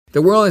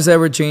The world is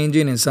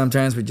ever-changing, and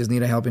sometimes we just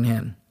need a helping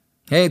hand.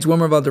 Hey, it's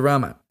Wilmer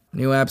Valderrama.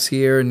 New apps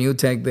here, new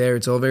tech there,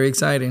 it's all very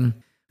exciting.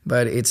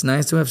 But it's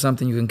nice to have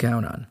something you can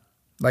count on.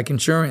 Like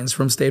insurance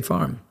from State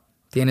Farm.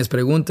 ¿Tienes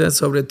preguntas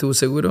sobre tu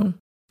seguro?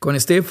 Con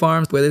State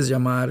Farm puedes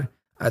llamar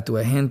a tu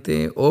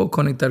agente o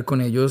conectar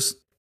con ellos.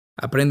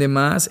 Aprende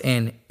más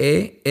en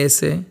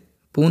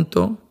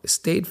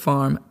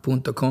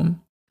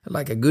es.statefarm.com.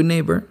 Like a good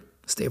neighbor,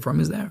 State Farm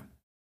is there.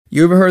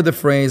 You ever heard the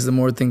phrase, the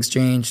more things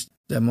change,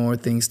 the more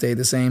things stay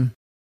the same?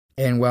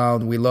 And while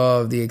we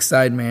love the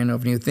excitement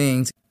of new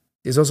things,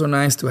 it's also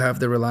nice to have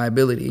the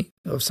reliability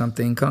of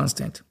something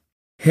constant.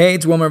 Hey,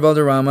 it's Wilmer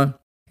Valderrama,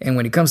 and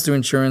when it comes to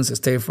insurance,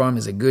 State Farm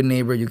is a good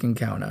neighbor you can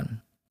count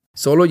on.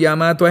 Solo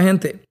llama a tu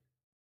agente.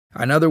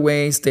 Another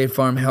way State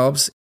Farm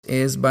helps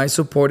is by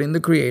supporting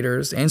the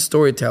creators and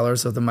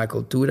storytellers of the My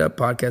Cultura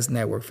Podcast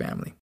Network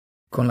family.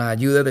 Con la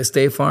ayuda de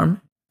State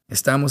Farm,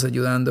 estamos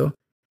ayudando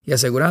y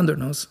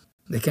asegurándonos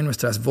de que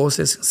nuestras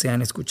voces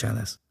sean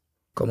escuchadas.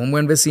 Como un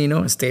buen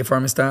vecino, State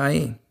Farm está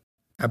ahí.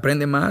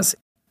 Aprende más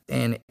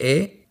en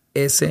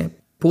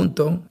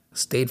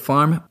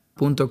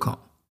es.statefarm.com.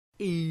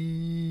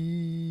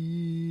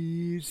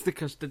 It's the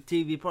Custard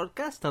TV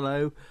podcast.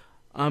 Hello,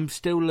 I'm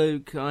still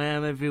Luke. I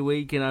am every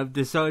week, and I've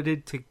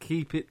decided to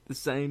keep it the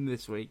same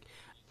this week.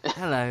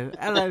 Hello,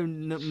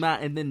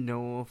 Matt in the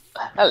north.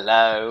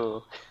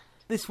 Hello.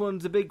 This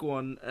one's a big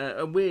one,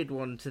 a weird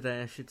one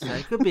today, I should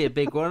say. Could be a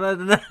big one. I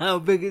don't know how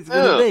big it's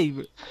going to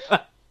be.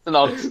 It's an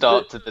odd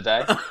start to the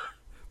day.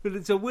 But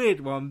it's a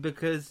weird one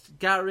because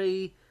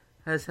Gary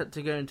has had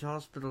to go into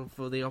hospital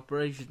for the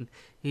operation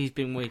he's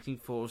been waiting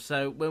for.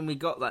 So when we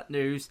got that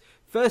news,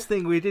 first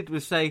thing we did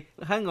was say,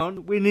 hang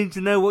on, we need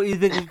to know what you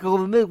think of Call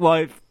the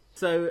Midwife.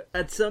 So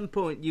at some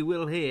point you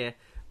will hear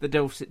the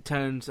dulcet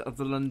tones of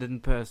the London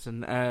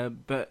person,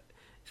 but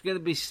it's going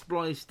to be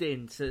spliced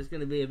in, so it's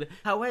going to be a bit...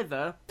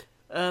 However,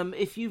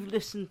 if you've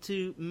listened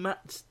to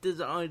Matt's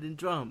Design and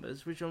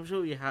Dramas, which I'm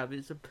sure you have,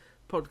 it's a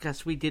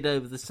podcast we did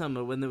over the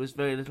summer when there was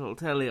very little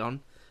telly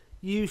on,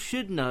 you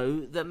should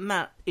know that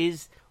Matt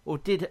is, or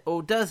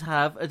does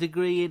have a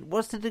degree in...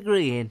 What's the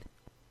degree in?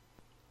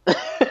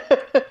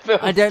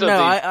 I don't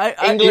know.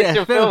 English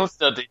and film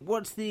studies.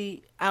 What's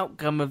the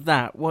outcome of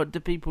that? What do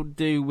people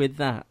do with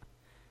that?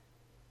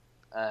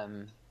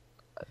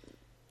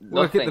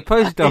 Work at the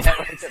post office. Yeah,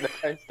 work at the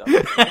post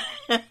office.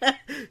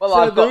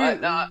 Well,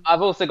 so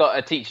I've also got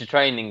a teacher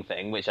training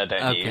thing, which I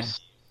don't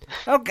use.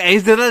 Okay,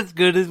 so that's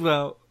good as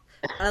well.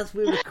 As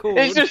we record...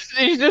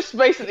 He's just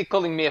basically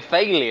calling me a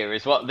failure,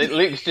 is what...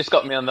 Luke's just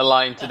got me on the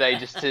line today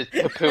just to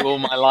poo all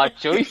my life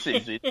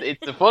choices.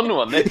 It's a fun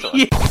one, this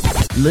one.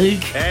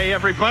 Luke. Hey,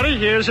 everybody,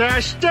 here's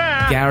our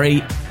star.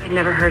 Gary. I'd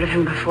never heard of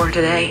him before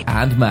today.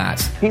 And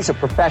Matt. He's a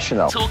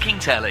professional. Talking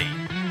telly.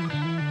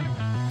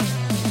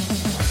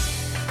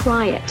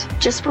 Try it,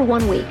 just for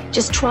 1 week.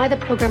 Just try the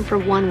program for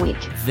 1 week.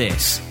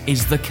 This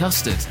is the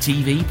Custard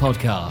TV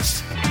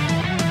podcast.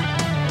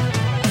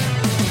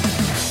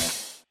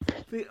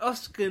 The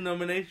Oscar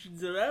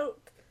nominations are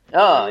out. Oh,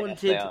 I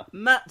wanted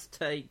Matt's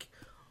take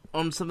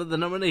on some of the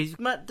nominees.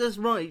 Matt does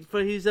write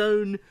for his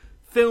own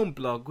film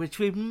blog, which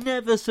we've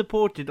never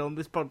supported on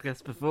this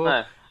podcast before.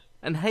 No.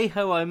 And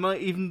hey-ho, I might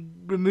even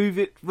remove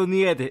it from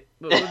the edit,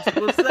 but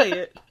we'll say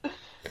it.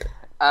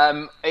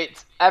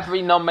 It's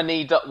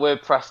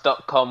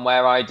everynominee.wordpress.com,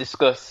 where I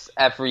discuss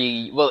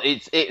every... Well,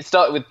 it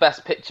started with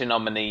Best Picture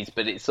nominees,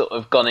 but it's sort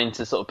of gone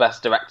into sort of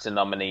Best Director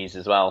nominees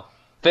as well.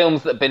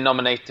 Films that have been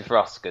nominated for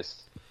Oscars.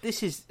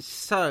 This is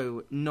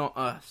so not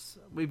us.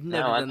 We've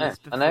never done this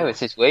before. I know,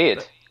 it is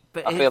weird.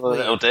 But I feel a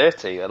little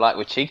dirty, like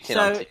we're cheating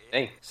on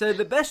TV. So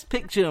the Best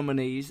Picture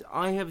nominees,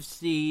 I have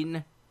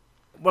seen...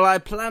 Well, I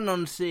plan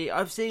on seeing...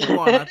 I've seen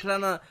one. I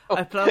plan on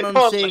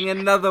seeing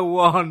another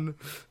one.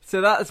 So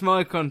that's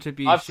my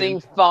contribution. I've seen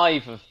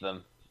 5 of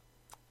them.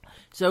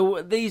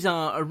 So these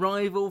are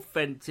Arrival,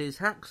 Fences,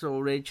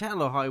 Hacksaw Ridge,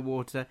 Hell or High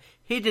Water,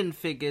 Hidden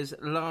Figures,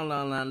 La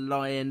La Land,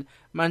 Lion,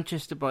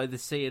 Manchester by the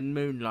Sea and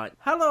Moonlight.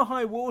 Hell or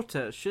High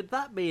Water, should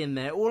that be in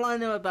there? All I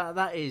know about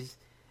that is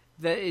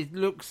that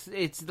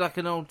it's like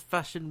an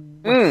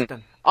old-fashioned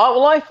Western. Oh,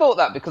 well, I thought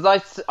that because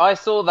I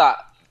saw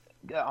that,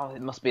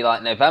 it must be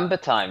like November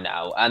time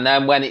now, and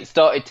then when it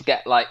started to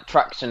get like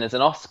traction as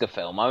an Oscar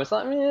film, I was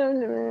like,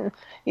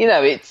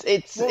 it's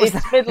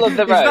middle of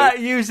the road. Is that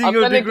using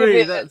your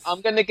degree? I'm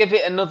going to give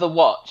it another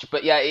watch,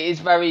 but yeah, it is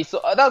very.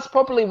 That's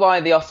probably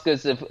why the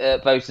Oscars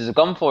voters have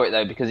gone for it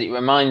though, because it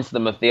reminds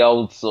them of the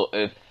old sort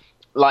of,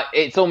 like,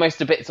 it's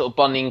almost a bit sort of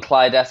Bonnie and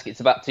Clyde-esque. It's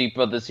about 2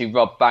 brothers who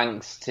rob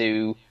banks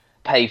to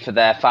pay for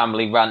their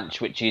family ranch,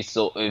 which is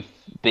sort of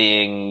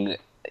being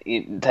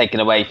taken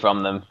away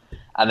from them.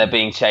 And they're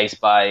being chased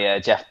by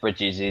Jeff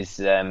Bridges'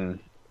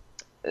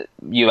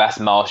 U.S.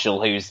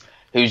 Marshal, who's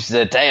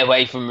a day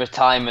away from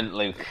retirement,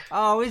 Luke.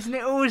 Oh, isn't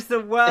it always the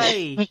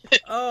way?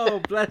 Oh,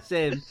 bless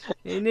him.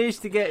 He needs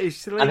to get his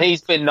sleep. And he's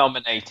been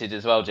nominated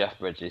as well, Jeff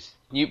Bridges.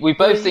 We've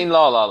both seen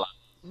La La Land.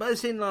 Both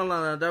seen La La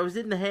Land. I was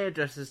in the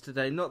hairdressers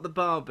today, not the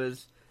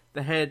barbers,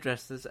 the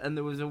hairdressers, and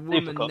there was a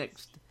woman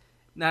next...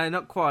 No,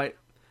 not quite.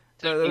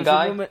 There was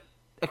guy? a woman...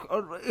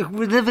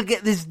 we'll never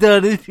get this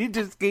done if you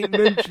just keep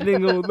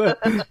mentioning all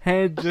the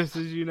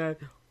hairdressers, you know.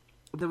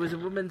 There was a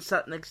woman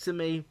sat next to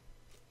me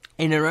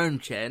in her own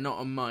chair, not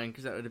on mine,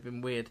 because that would have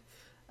been weird.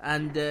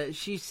 And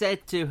she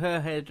said to her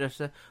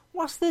hairdresser,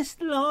 "What's this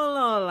La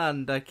La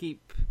Land I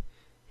keep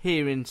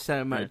hearing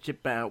so much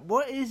about?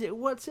 What is it?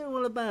 What's it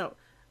all about?"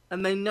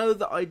 And they know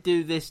that I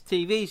do this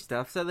TV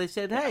stuff, so they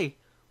said, "Hey,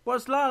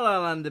 what's La La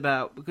Land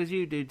about? Because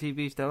you do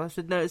TV stuff." I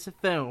said, "No, it's a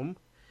film,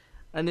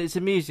 and it's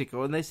a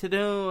musical." And they said,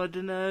 "Oh, I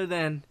don't know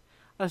then."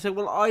 I said,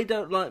 "Well, I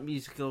don't like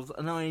musicals,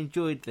 and I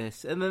enjoyed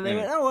this." And then they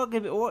went, "Oh, I'll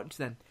give it a watch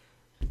then."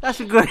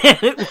 That's a great...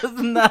 It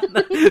wasn't that...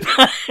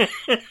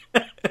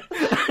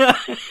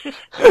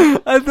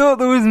 I thought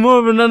there was more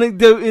of an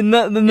anecdote in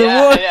that than there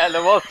was. Yeah,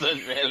 there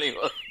wasn't really,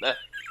 was there?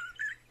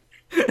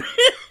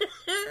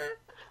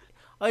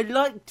 I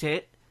liked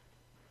it,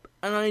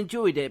 and I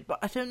enjoyed it, but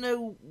I don't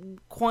know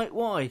quite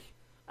why.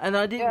 And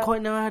I didn't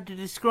quite know how to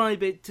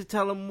describe it to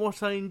tell them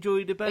what I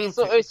enjoyed about it.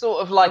 It's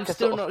sort of like a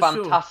sort of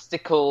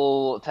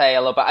fantastical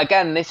tale about...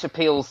 Again, this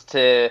appeals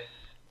to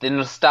the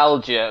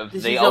nostalgia of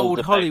the old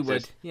older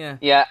Hollywood. voters. Yeah.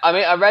 Yeah, I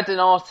mean, I read an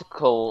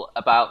article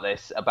about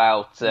this,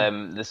 about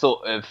the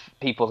sort of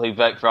people who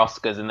vote for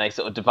Oscars, and they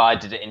sort of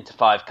divided it into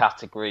 5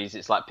 categories.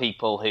 It's like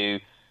people who,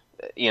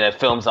 you know,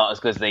 films aren't as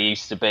good as they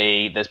used to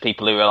be. There's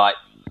people who are like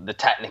the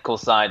technical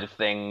side of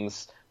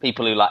things,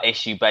 people who like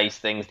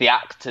issue-based things, the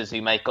actors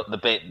who make up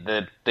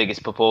the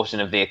biggest proportion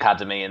of the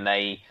Academy, and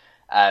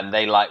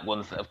they like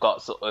ones that have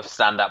got sort of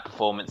standout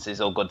performances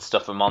or good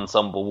stuff from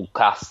ensemble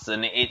casts,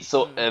 and it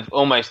sort of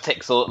almost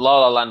La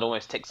La Land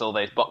almost ticks all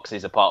those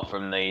boxes apart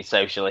from the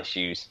social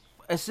issues.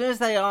 As soon as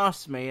they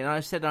asked me, and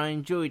I said I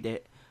enjoyed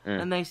it,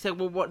 and they said,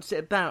 "Well, what's it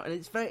about?" And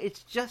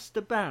it's just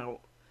about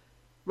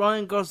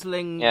Ryan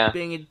Gosling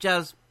being a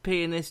jazz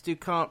pianist who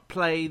can't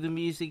play the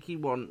music he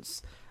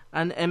wants,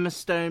 and Emma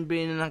Stone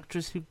being an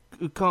actress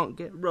who can't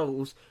get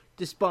roles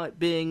despite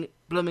being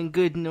blooming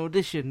good in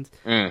auditions.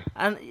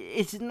 And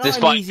it's not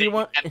despite an easy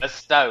one. Emma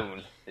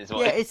Stone is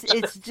what. Yeah,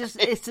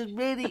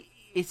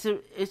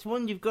 it's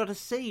one you've got to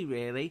see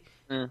really.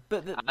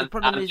 But the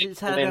problem is it's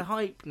had a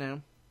hype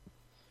now.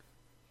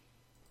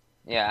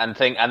 Yeah, and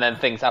then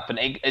things happen.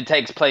 It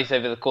takes place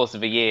over the course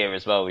of a year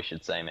as well. We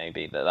should say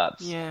maybe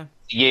that's a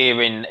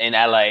year in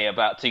LA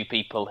about 2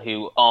 people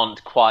who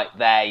aren't quite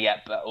there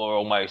yet, or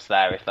almost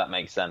there, if that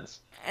makes sense.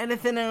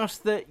 Anything else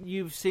that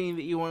you've seen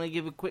that you want to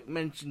give a quick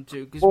mention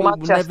to? Because we will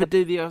never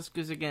do the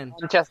Oscars again.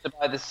 Manchester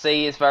by the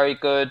Sea is very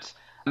good.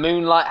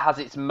 Moonlight has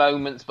its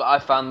moments, but I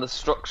found the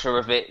structure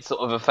of it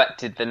sort of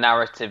affected the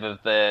narrative of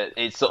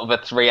it's sort of a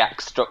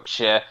 3-act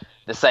structure,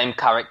 the same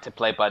character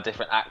played by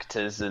different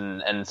actors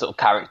and sort of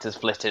characters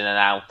flit in and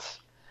out.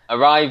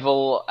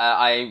 Arrival,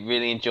 I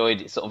really enjoyed.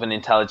 It's sort of an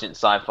intelligent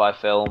sci-fi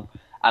film.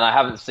 And I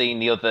haven't seen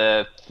the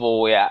other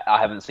 4 yet.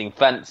 I haven't seen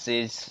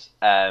Fences,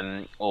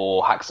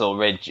 or Hacksaw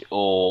Ridge,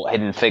 or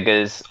Hidden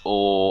Figures,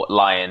 or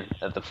Lion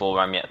of the 4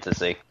 I'm yet to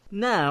see.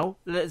 Now,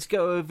 let's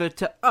go over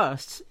to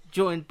us,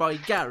 joined by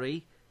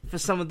Gary, for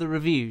some of the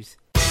reviews.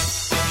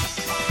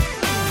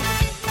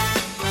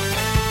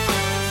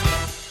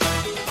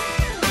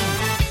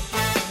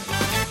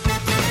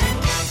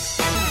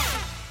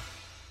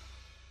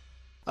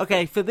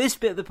 Okay, for this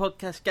bit of the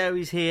podcast,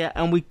 Gary's here,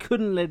 and we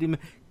couldn't let him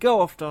go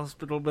off to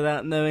hospital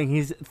without knowing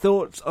his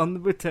thoughts on the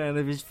return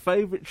of his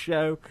favourite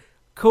show,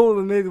 Call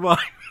the Midwife.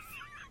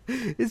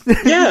 It's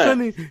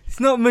funny. It's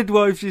not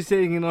midwives you're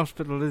seeing in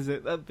hospital, is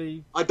it?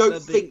 I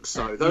don't think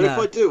so. Though if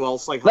I do, I'll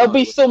say hi. There'll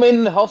be some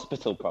in the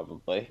hospital,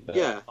 probably. But...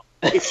 Yeah.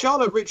 If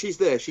Charlotte Ritchie's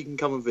there, she can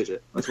come and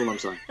visit. That's all I'm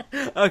saying.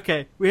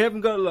 Okay, we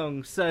haven't got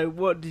long, so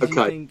what did you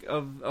think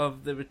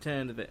of the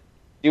return of it?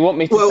 Do you want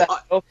me to set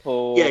up,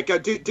 or yeah, go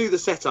do the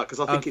setup because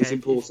I think it's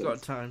important. You've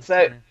got time.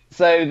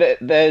 So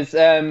there's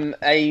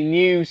a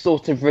new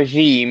sort of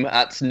regime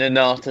at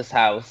Nonata's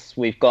house.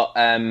 We've got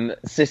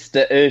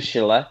Sister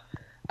Ursula,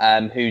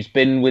 who's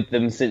been with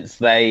them since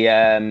they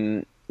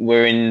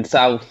were in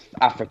South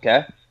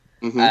Africa.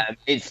 Mm-hmm.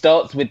 It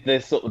starts with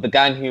the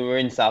gang who were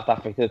in South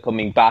Africa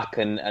coming back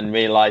and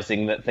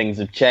realising that things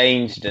have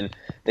changed, and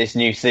this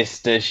new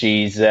sister,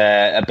 she's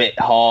a bit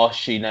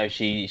harsh. You know,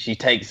 she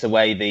takes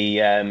away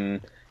the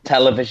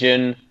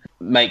television,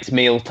 makes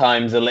meal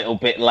times a little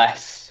bit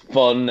less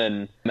fun,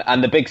 and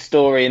the big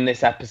story in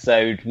this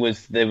episode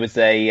was there was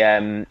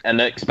an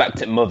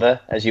unexpected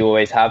mother, as you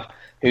always have,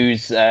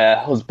 whose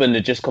husband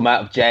had just come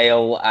out of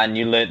jail, and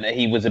you learnt that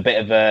he was a bit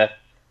of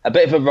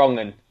a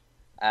wrong-un.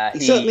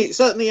 He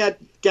certainly had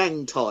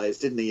gang ties,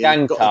 didn't he?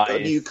 Gang got ties.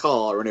 A new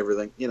car and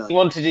everything, you know. He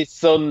wanted his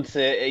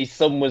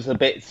son was a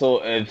bit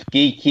sort of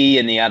geeky,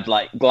 and he had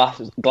like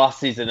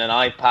glasses and an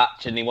eye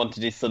patch, and he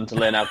wanted his son to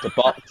learn how to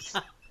box.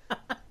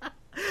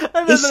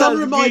 His son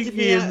reminded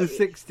me in the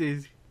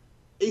 60s.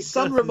 His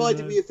son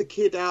reminded me of the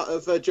kid out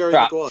of Jerry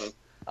Maguire.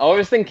 I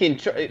was thinking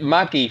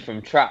Maggie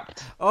from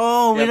Trapped.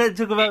 Oh, we don't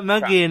talk about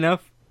Maggie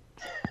enough.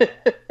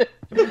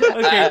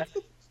 Okay.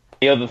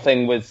 The other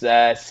thing was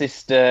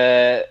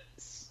Sister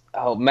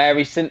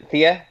Mary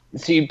Cynthia.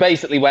 She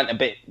basically went a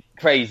bit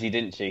crazy,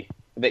 didn't she?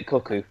 A bit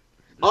cuckoo.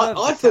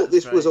 I thought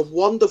this was a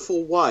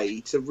wonderful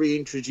way to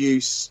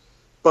reintroduce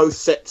both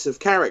sets of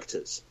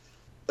characters.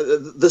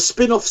 The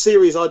spin-off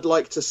series I'd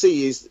like to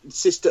see is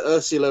Sister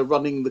Ursula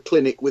running the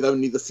clinic with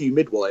only the few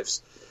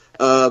midwives.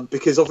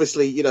 Because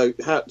obviously,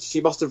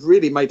 she must have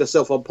really made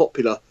herself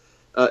unpopular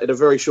in a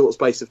very short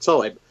space of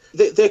time.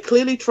 They're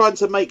clearly trying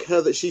to make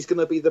her that she's going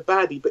to be the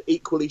baddie, but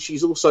equally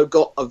she's also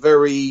got a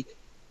very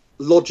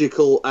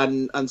logical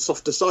and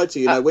softer side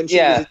to her. When she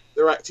was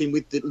interacting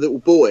with the little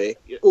boy,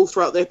 all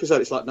throughout the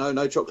episode, it's like,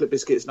 no chocolate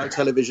biscuits, no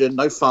television,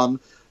 no fun.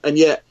 And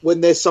yet,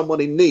 when there's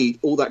someone in need,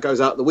 all that goes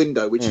out the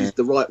window, which is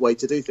the right way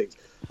to do things.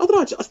 I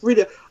don't know,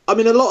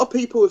 a lot of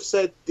people have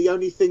said the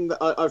only thing that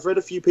I've read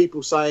a few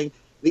people saying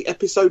the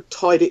episode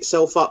tied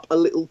itself up a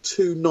little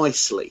too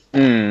nicely.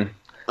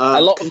 A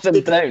lot of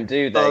them don't,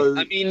 do they?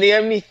 I mean, the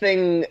only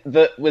thing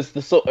that was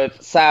the sort of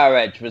sour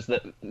edge was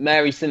that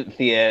Mary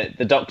Cynthia,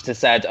 the doctor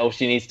said,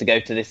 she needs to go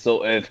to this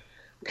sort of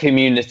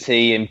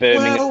community in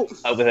Birmingham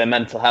with her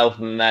mental health,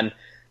 and then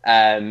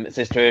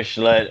Sister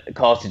Ursula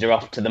carted her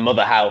off to the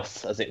mother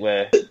house, as it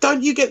were.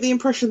 Don't you get the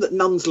impression that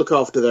nuns look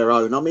after their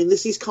own? I mean,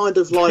 this is kind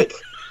of like...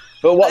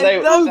 But what I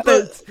love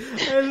this.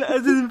 And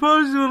as an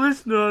impartial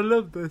listener, I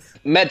love this.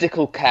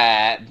 Medical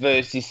care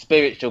versus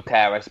spiritual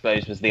care, I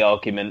suppose, was the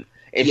argument.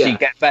 If she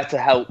gets better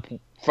help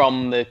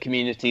from the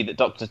community that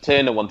Dr.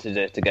 Turner wanted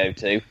her to go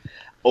to,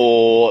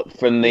 or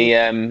from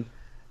the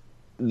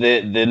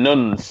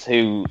nuns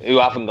who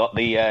haven't got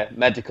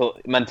the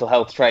mental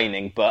health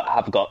training but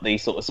have got the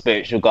sort of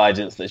spiritual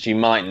guidance that she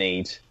might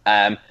need.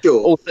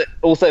 Sure.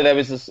 Also, there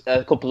was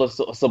a couple of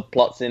sort of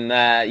subplots in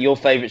there. Your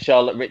favourite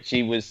Charlotte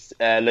Ritchie was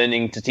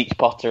learning to teach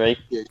pottery.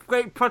 Yeah.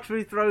 Great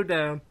Pottery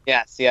Throwdown.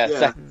 Yes,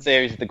 second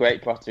series of the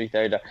Great Pottery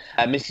Throwdown.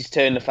 Mrs.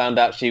 Turner found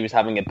out she was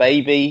having a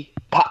baby.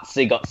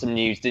 Patsy got some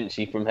news, didn't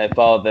she, from her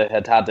father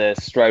had a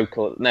stroke.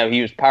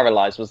 He was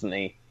paralysed, wasn't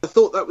he? I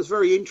thought that was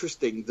very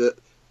interesting that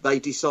they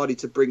decided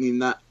to bring in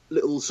that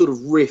little sort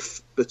of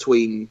riff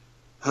between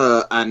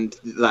her and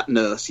that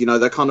nurse.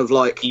 They're kind of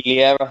like...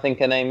 Elia, I think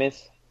her name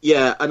is.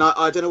 Yeah, and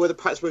I don't know whether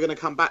perhaps we're going to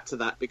come back to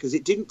that, because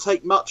it didn't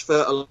take much for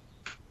her to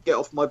get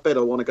off my bed, I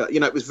want to go.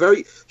 It was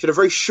she had a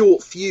very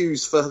short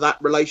fuse for that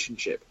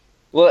relationship.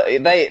 Well,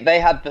 they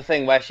had the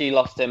thing where she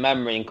lost her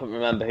memory and couldn't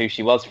remember who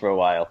she was for a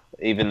while,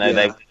 even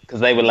though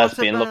because they were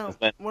lesbian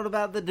lovers. What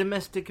about the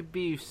domestic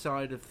abuse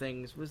side of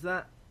things? Was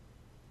that...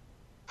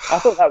 I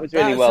thought that was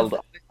really well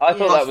done. I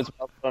thought that was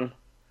well done.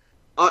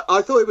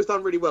 I thought it was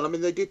done really well. I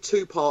mean, they did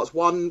two parts.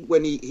 One,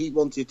 when he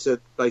wanted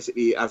to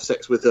basically have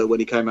sex with her when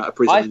he came out of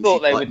prison. I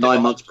thought they were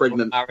 9 months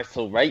pregnant.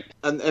 Marital rape.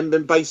 And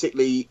then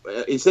basically,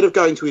 instead of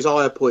going to his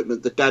eye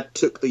appointment, the dad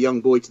took the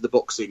young boy to the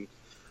boxing.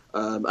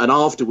 And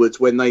afterwards,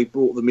 when they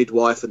brought the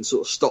midwife and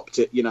sort of stopped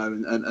it,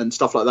 and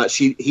stuff like that,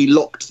 he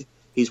locked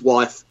his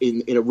wife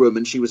in a room,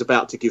 and she was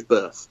about to give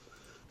birth.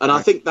 And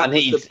I think that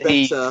he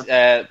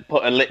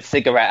put a lit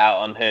cigarette out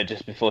on her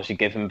just before she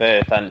gave him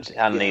birth,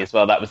 hadn't he, as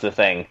well? That was the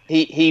thing.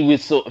 He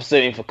was sort of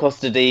suing for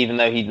custody, even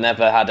though he'd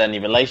never had any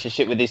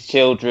relationship with his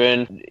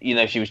children.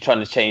 She was trying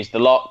to change the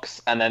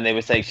locks, and then they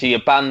were saying she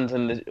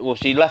abandoned...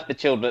 she left the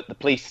children at the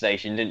police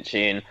station, didn't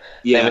she? And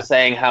they were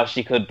saying how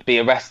she could be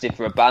arrested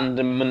for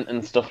abandonment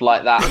and stuff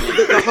like that.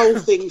 The whole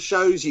thing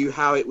shows you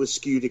how it was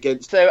skewed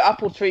against... So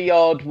Apple Tree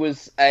Yard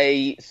was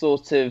a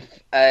sort of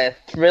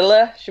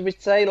thriller, should we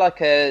say?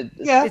 Like a...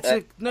 Yeah.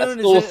 It's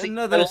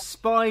another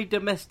spy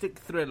domestic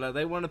thriller.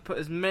 They want to put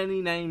as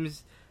many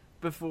names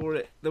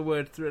before the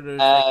word thriller as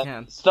they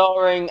can.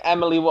 Starring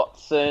Emily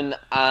Watson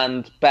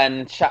and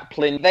Ben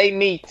Chaplin. They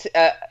meet,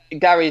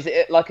 Gary, is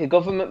it like a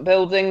government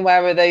building?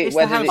 Where are they? It's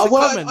the House of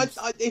Commons.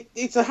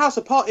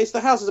 It's the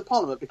Houses of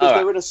Parliament, because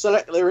they're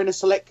in a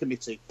select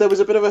committee. There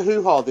was a bit of a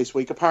hoo-ha this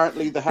week.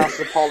 Apparently the House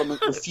of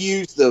Parliament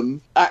refused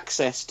them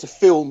access to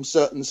film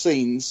certain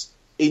scenes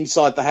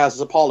inside the Houses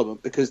of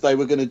Parliament because they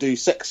were going to do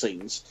sex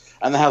scenes,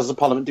 and the Houses of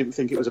Parliament didn't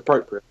think it was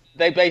appropriate.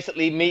 They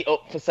basically meet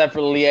up for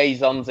several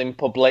liaisons in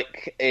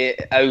public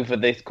over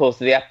the course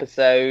of the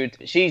episode.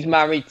 She's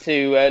married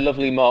to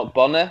lovely Mark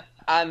Bonner,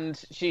 and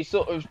she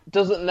sort of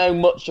doesn't know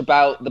much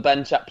about the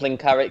Ben Chaplin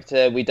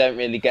character. We don't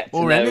really get to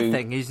know... Or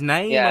anything, his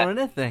name or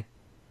anything.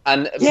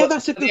 And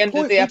that's a good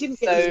point. We didn't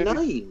get his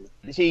name.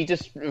 He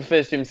just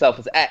refers to himself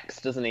as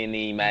X, doesn't he, in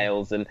the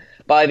emails? And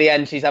by the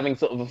end, she's having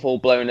sort of a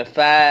full-blown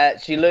affair.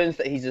 She learns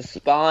that he's a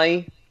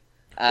spy.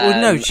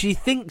 No, she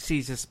thinks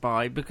he's a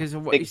spy because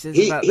of what he says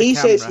about the camera. He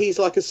says he's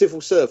like a civil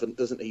servant,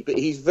 doesn't he? But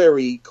he's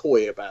very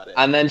coy about it.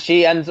 And then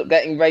she ends up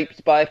getting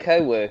raped by a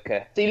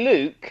co-worker. See,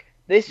 Luke,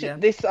 this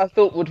I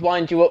thought would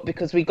wind you up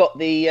because we got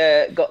the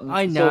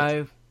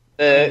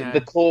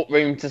the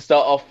courtroom to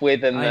start off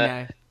with,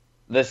 and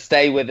the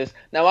stay with us.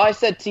 Now, I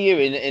said to you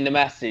in a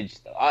message,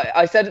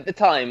 I said at the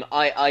time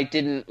I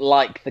didn't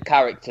like the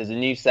characters,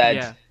 and you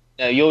said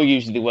No, you're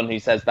usually the one who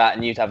says that,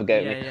 and you'd have a go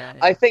at me. Yeah.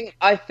 I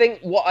think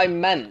what I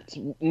meant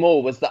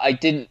more was that I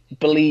didn't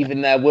believe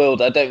in their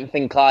world. I don't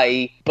think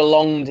I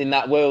belonged in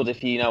that world,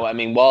 if you know what I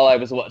mean. While I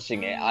was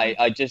watching it,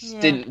 I just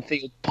didn't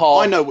feel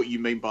part. I know what you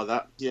mean by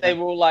that. Yeah. They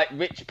were all like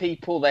rich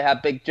people. They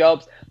had big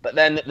jobs, but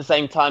then at the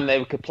same time they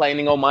were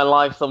complaining, "Oh, my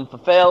life's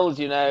unfulfilled."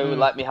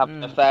 Let me have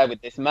an affair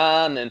with this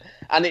man,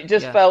 and it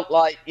just felt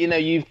like,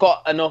 you've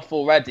got enough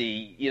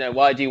already.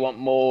 Why do you want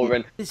more?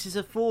 And this is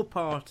a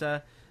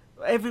 4-parter.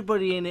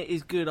 Everybody in it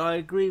is good. I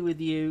agree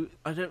with you.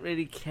 I don't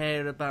really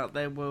care about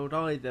their world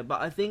either, but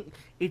I think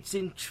it's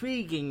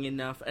intriguing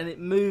enough, and it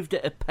moved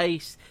at a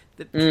pace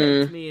that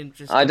kept me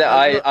interested.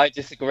 I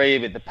disagree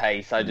with the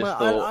pace. I just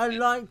thought I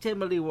liked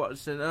Emily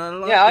Watson,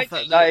 and I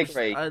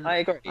agree. I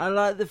agree. I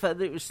like the fact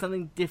that it was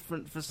something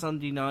different for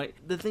Sunday night.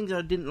 The things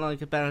I didn't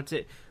like about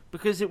it,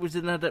 because it was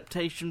an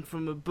adaptation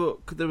from a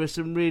book, there were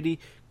some really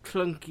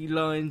clunky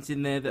lines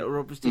in there that are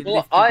obviously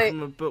lifted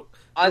from a book.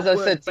 As I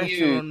said to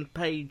you, on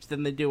page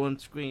than they do on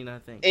screen, I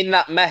think. In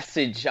that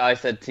message, I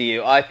said to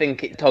you, I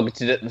think it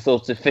targeted at the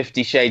sort of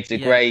 50 Shades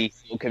of Grey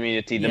sort of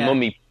community, the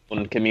mummy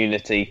porn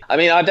community. I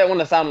mean, I don't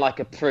want to sound like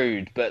a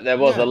prude, but there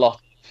was a lot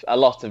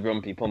of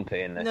rumpy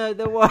pumpy in this. No,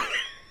 there was.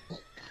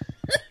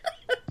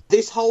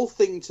 This whole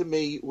thing to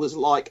me was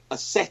like a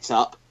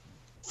setup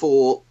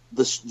for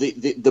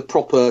the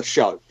proper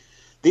show.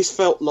 This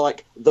felt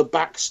like the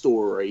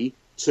backstory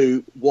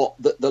to what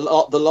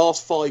the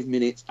last 5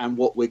 minutes and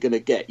what we're going to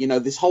get.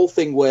 This whole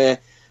thing where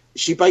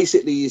she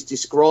basically is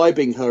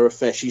describing her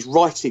affair. She's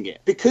writing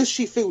it. Because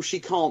she feels she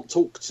can't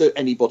talk to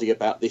anybody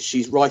about this,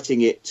 she's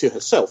writing it to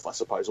herself, I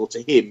suppose, or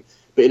to him,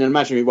 but in an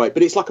imaginary way.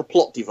 But it's like a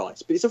plot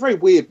device. But it's a very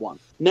weird one.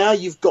 Now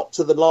you've got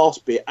to the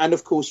last bit, and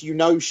of course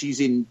she's she's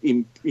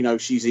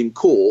in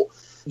court.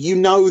 You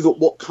know that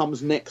what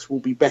comes next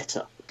will be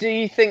better. Do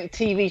you think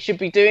TV should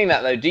be doing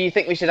that, though? Do you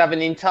think we should have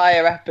an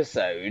entire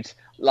episode,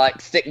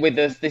 like, stick with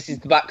us, this is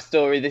the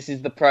backstory, this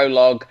is the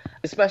prologue,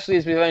 especially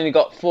as we've only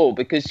got 4,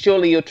 because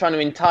surely you're trying to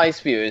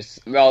entice viewers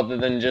rather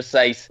than just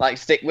say, like,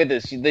 stick with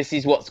us, this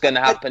is what's going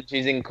to happen,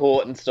 she's in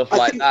court and stuff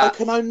like that.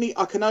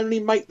 I can only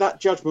make that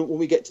judgment when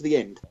we get to the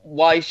end.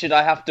 Why should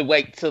I have to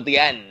wait till the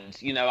end?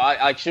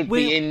 I should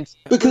be in...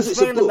 Because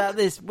it's a book.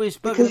 We've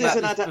spoken because about it's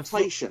an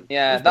adaptation.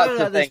 Yeah, we've that's spoken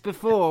the about thing. this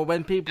before,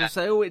 when people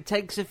say, it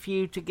takes a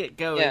few to get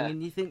going,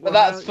 and you think... But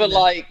that's for,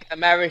 like,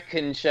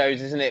 American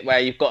shows, isn't it, where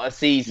you've got a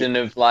season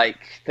of, like,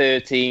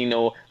 13,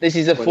 or... This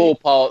is a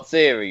 4-part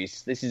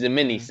series. This is a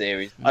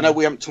mini-series. I know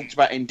we haven't talked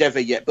about Endeavour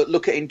yet, but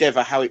look at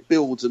Endeavour, how it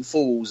builds and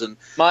falls. And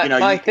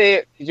my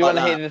theory... Do you want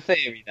to hear the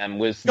theory,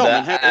 then?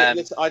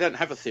 I don't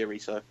have a theory,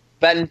 so...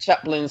 Ben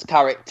Chaplin's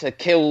character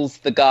kills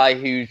the guy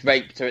who's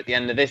raped her at the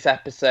end of this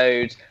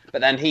episode, but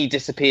then he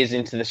disappears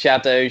into the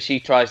shadows. She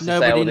tries to say...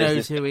 Nobody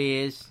knows who he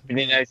is.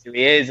 Nobody knows who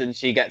he is, and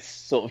she gets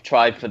sort of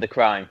tried for the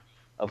crime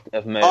of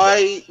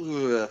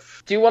murder.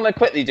 Do you want to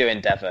quickly do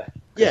Endeavour?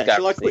 Yeah,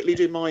 shall I quickly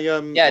do my...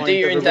 do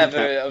your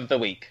Endeavour of the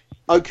week.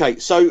 Okay,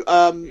 so...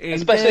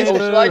 especially...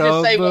 Shall I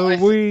just say what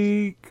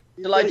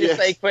Shall I just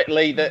say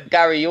quickly that,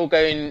 Gary, you're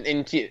going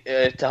into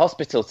to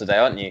hospital today,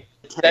 aren't you?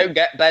 10. Don't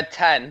get bed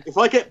 10. If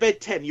I get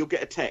bed 10, you'll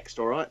get a text,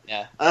 all right?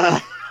 Yeah.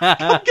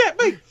 Come get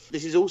me.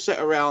 This is all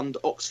set around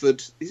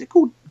Oxford. Is it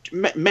called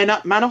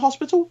Manor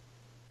Hospital?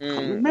 I can't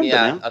remember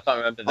now. I can't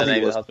remember the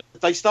name of the hospital.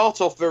 They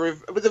start off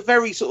with a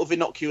very sort of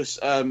innocuous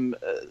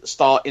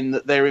start in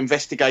that they're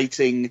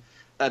investigating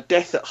a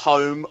death at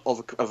home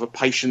of a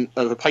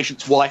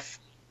patient's wife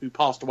who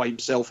passed away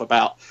himself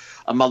about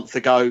a month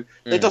ago.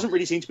 There doesn't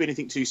really seem to be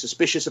anything too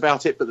suspicious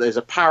about it, but there's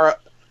a parrot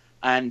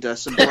and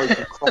some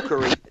broken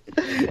crockery.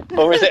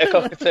 Or is it a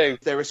cockatoo?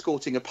 They're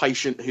escorting a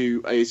patient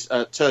who is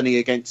turning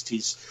against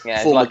his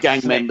former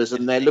gang members,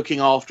 and they're looking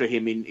after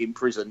him in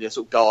prison. They're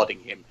sort of guarding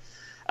him.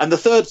 And the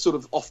third sort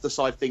of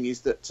off-the-side thing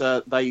is that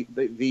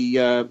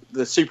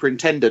the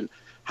superintendent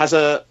has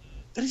a...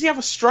 Does he have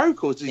a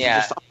stroke, or does he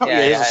just... he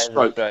has a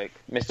stroke.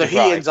 So he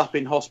ends up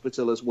in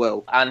hospital as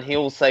well. And he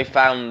also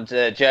found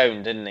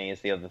Joan, didn't he, is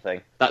the other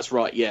thing? That's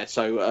right, yeah.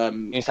 So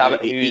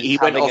he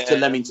went off to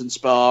Leamington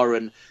Spa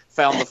and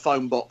found the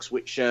phone box,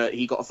 which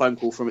he got a phone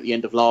call from at the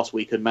end of last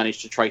week and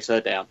managed to trace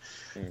her down.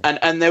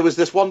 And there was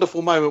this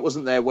wonderful moment,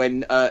 wasn't there,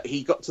 when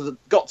he got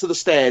to the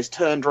stairs,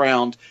 turned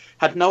round,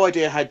 had no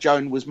idea how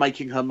Joan was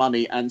making her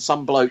money, and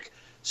some bloke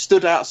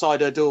stood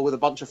outside her door with a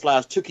bunch of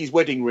flowers, took his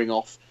wedding ring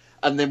off,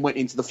 and then went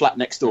into the flat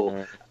next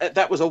door.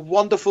 That was a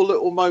wonderful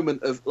little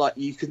moment of, like,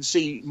 you can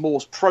see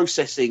Morse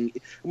processing,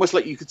 almost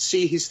like you could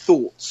see his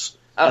thoughts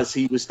as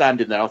he was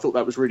standing there. I thought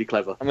that was really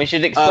clever. And we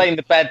should explain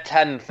the bed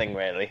 10 thing,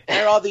 really.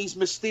 There are these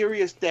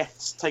mysterious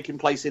deaths taking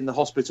place in the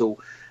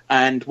hospital,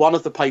 and one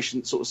of the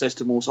patients sort of says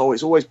to Morse,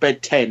 it's always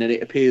bed 10, and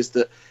it appears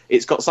that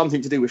it's got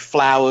something to do with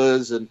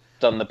flowers and...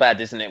 on the bed,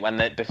 isn't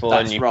it, before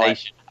a new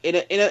patient?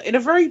 In a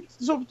very,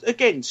 sort of,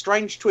 again,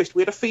 strange twist,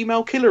 we had a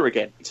female killer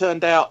again. It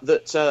turned out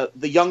that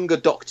the younger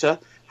doctor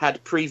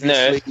had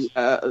previously...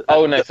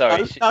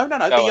 sorry.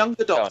 The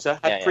younger doctor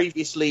had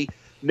previously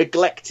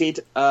neglected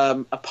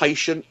a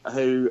patient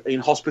in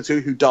hospital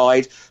who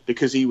died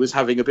because he was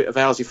having a bit of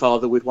housey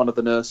father with one of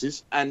the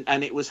nurses,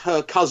 and it was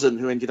her cousin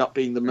who ended up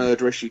being the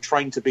murderer. She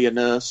trained to be a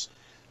nurse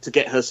to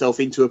get herself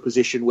into a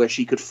position where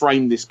she could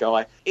frame this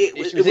guy. It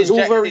was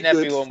all very good.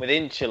 Everyone with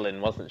insulin,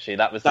 wasn't she?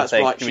 That's the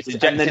thing. Right. She was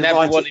injecting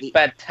everyone in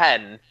bed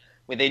 10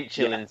 with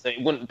insulin, so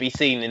it wouldn't be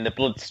seen in the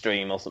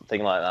bloodstream or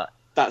something like that.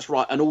 That's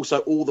right, and also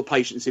all the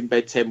patients in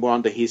bed 10 were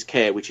under his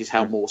care, which is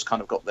how Morse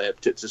kind of got there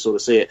to sort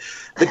of see it.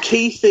 The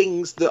key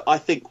things that I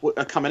think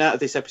are coming out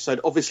of this episode,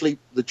 obviously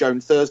the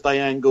Joan Thursday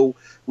angle.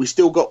 We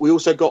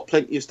also got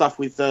plenty of stuff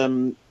with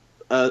Thursday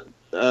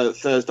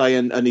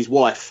and his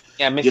wife.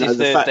 Yeah, Mrs.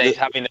 Thursday's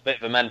having a bit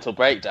of a mental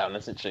breakdown,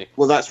 isn't she?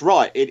 Well, that's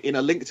right. In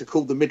a link to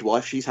Call the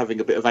Midwife, she's having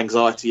a bit of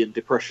anxiety and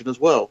depression as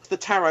well. The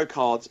tarot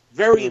cards,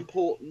 very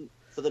important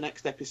for the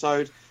next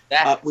episode.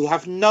 Yeah. We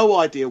have no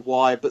idea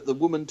why, but the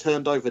woman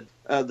turned over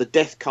the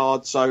death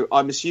card, so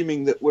I'm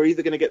assuming that we're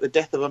either going to get the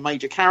death of a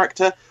major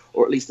character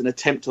or at least an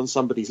attempt on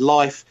somebody's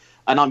life,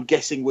 and I'm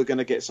guessing we're going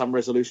to get some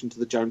resolution to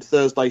the Joan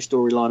Thursday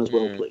storyline as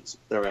well, please.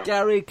 They're out.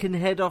 Gary can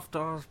head off to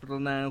hospital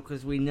now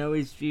because we know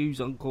his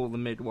views on Call the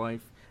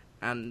Midwife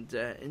and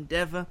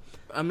Endeavour.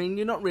 I mean,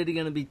 you're not really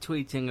going to be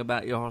tweeting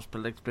about your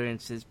hospital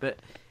experiences, but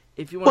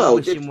if you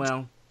want to wish him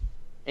well...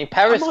 In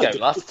Periscope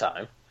last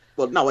time.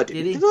 Well, no, I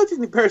didn't. I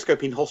didn't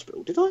Periscope in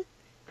hospital, did I?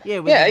 Yeah,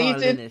 with the you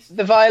did.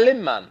 The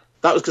Violin Man.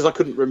 That was because I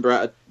couldn't remember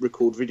how to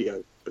record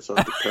video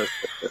besides the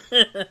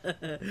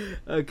Periscope.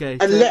 Okay.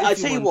 And so I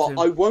tell you what,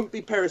 I won't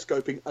be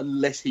Periscoping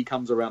unless he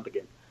comes around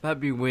again. That'd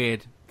be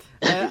weird.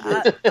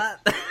 At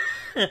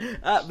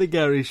the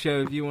Gary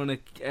Show, if you want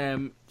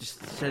to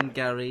just send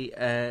Gary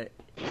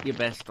your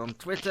best on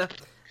Twitter.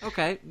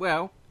 Okay,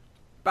 well,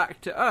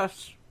 back to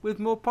us with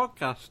more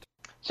podcast.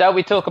 Shall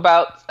we talk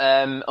about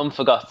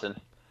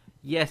Unforgotten?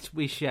 Yes,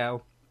 we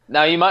shall.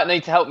 Now, you might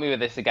need to help me with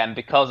this again,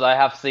 because I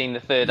have seen the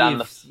third and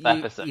the fourth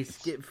episode. You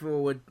skip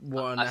forward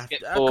one. I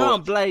forward.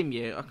 can't blame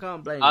you.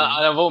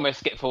 I've almost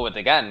skipped forward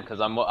again, because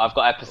I've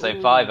got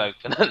episode 5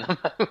 open at the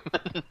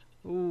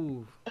moment.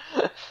 Ooh.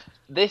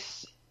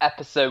 This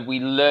episode, we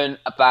learn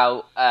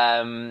about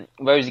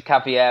Rosie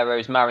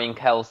Cavalliero's marrying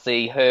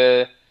Kelsey,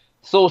 her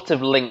sort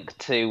of link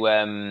to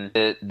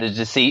the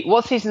deceased.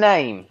 What's his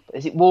name?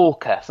 Is it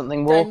Walker?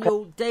 Something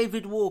Walker?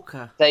 David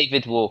Walker.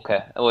 David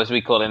Walker, or as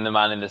we call him, the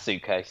man in the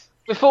suitcase.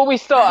 Before we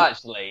start,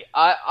 actually,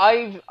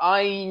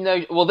 I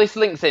know. Well, this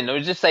links in. I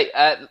would just say.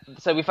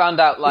 So we found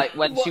out, like,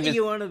 when what she was. What are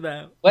you on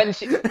about? When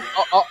she,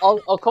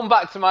 I'll come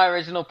back to my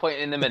original point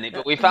in a minute.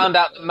 But we found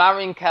out that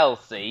marrying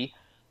Kelsey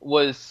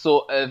was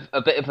sort of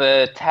a bit of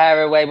a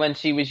tearaway when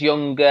she was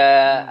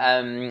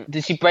younger.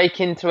 Did she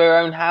break into her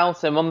own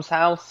house, her mum's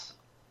house?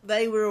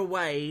 They were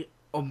away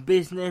on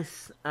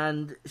business,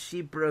 and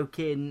she broke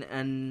in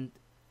and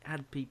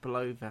had people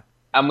over.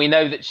 And we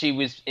know that she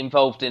was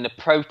involved in a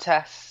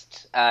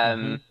protest.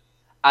 And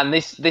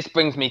this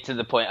brings me to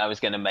the point I was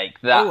going to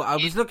make. That I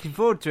was looking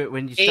forward to it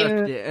when you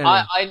started it.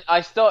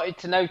 I started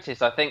to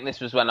notice, I think this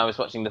was when I was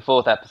watching the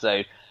 4th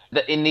episode,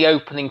 that in the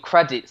opening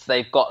credits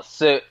they've got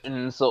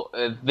certain sort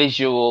of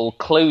visual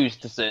clues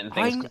to certain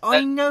things.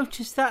 I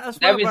noticed that as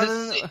well.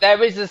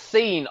 There is a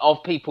scene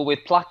of people with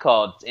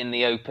placards in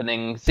the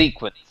opening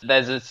sequence.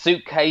 There's a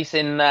suitcase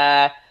in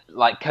there,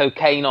 like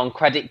cocaine on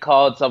credit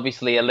cards,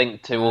 obviously a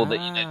link to all the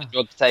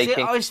drug taking.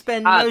 See, I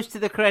spend most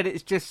of the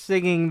credits just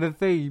singing the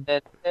theme.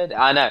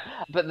 I know,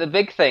 but the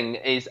big thing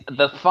is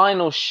the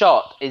final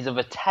shot is of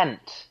a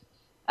tent.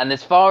 And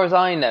as far as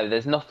I know,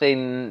 there's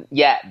nothing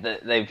yet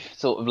that they've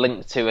sort of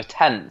linked to a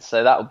tent,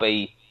 so that'll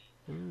be...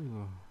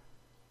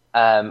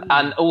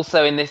 And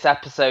also in this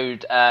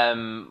episode,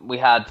 we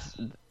had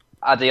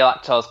Adil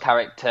Akhtar's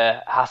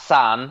character,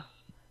 Hassan,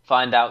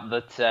 find out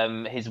that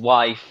his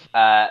wife,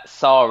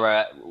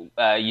 Sarah,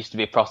 used to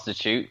be a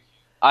prostitute.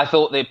 I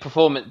thought the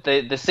performance,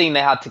 the scene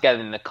they had together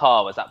in the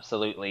car was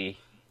absolutely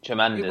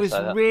tremendous. It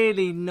was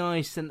really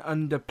nice and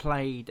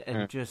underplayed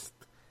and just...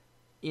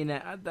 You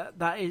know,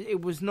 it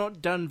was not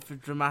done for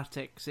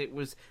dramatics. It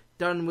was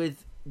done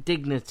with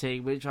dignity,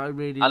 which I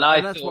really... And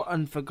that's what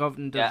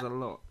Unforgotten does a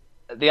lot.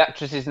 The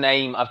actress's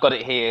name, I've got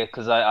it here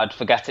because I'd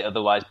forget it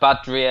otherwise.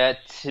 Badria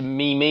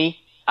Tamimi.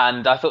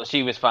 And I thought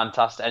she was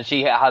fantastic. And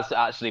she has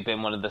actually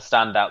been one of the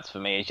standouts for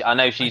me. I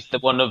know she's the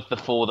one of the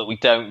 4 that we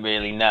don't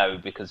really know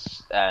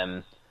because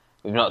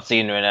we've not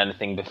seen her in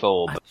anything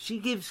before. But... She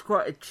gives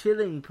quite a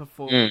chilling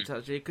performance,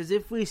 actually. Because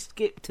if we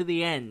skip to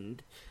the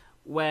end...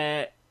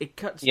 where it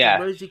cuts to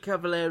Rosie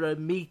Cavallero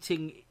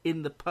meeting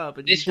in the pub.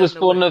 And this was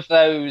one of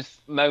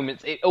those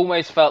moments. It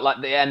almost felt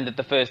like the end of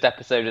the first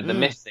episode of The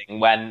Missing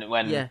when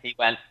he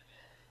went,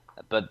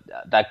 but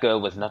that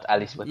girl was not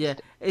Alice Webster. Yeah,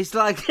 it's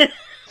like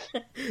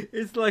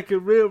it's like a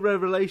real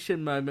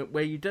revelation moment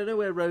where you don't know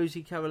where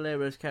Rosie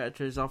Cavallero's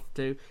character is off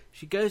to.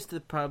 She goes to the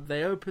pub,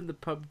 they open the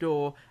pub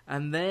door,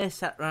 and they're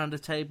sat round a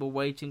table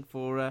waiting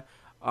for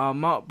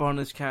Mark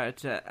Bonner's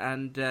character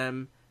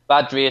and...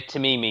 Badria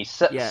Tamimi,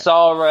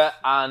 Sarah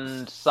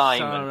and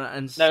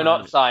Simon. No,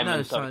 not Simon.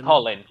 No, sorry.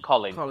 Simon.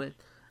 Colin.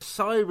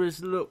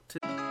 Cyrus looked...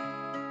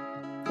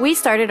 We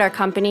started our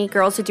company,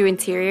 Girls Who Do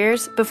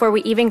Interiors, before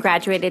we even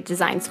graduated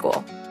design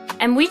school.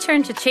 And we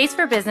turned to Chase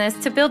for Business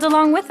to build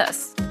along with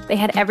us. They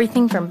had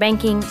everything from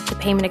banking to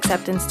payment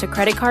acceptance to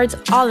credit cards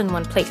all in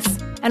one place.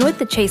 And with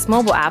the Chase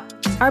mobile app,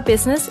 our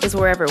business is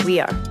wherever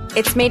we are.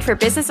 It's made for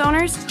business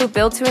owners who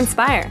build to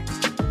inspire.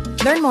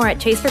 Learn more at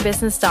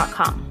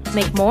chaseforbusiness.com.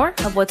 Make more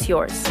of what's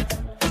yours.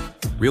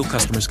 Real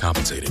customers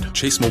compensated.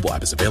 Chase mobile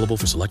app is available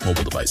for select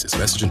mobile devices.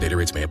 Message and data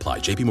rates may apply.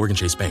 JP Morgan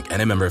Chase Bank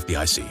and a member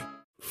FDIC.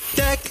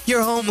 Deck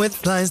your home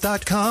with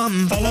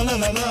Blinds.com.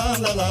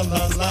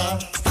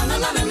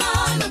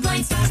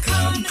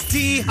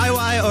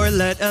 DIY or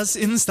let us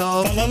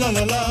install.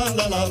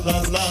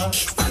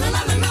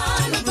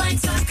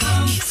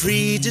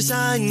 Free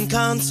design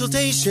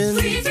consultation.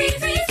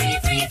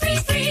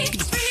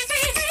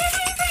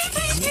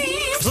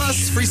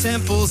 Plus free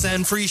samples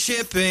and free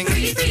shipping.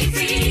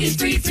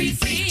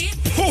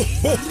 Ho,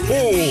 ho,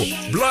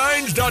 ho!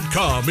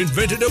 Blinds.com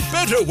invented a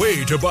better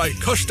way to buy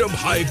custom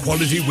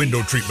high-quality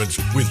window treatments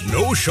with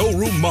no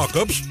showroom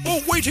mock-ups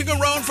or waiting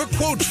around for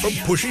quotes from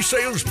pushy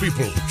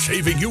salespeople,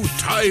 saving you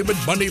time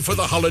and money for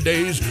the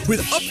holidays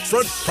with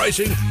upfront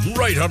pricing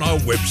right on our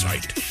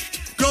website.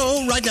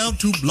 Go right now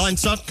to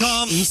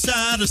Blinds.com.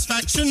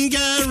 Satisfaction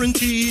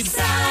guaranteed.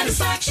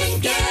 Satisfaction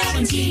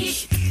guaranteed.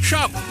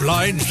 Shop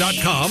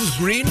Blinds.com's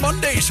Green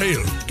Monday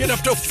sale. Get up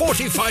to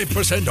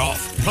 45%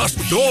 off, plus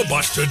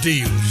doorbuster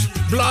deals.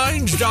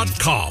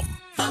 Blinds.com.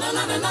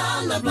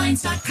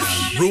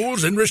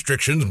 Rules and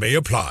restrictions may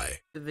apply.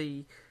 To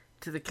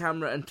the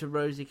camera and to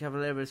Rosie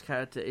Cavallero's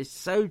character is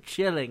so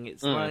chilling.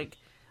 It's like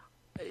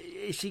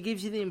she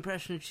gives you the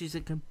impression she's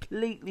a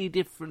completely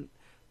different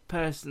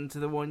person to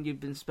the one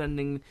you've been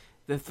spending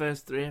the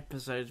first 3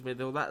 episodes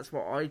with, or that's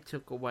what I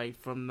took away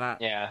from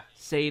that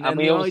scene. And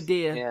the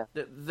idea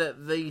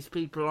that these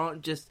people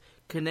aren't just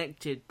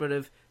connected but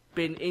have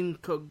been in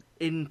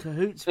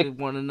cahoots with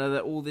one another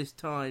all this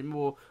time,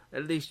 or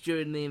at least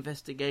during the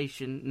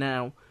investigation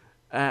now,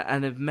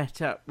 and have met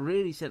up,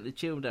 really sent the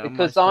chill down.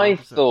 Because I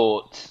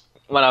thought,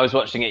 when I was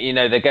watching it,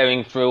 they're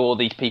going through all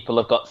these people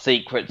have got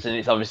secrets and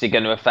it's obviously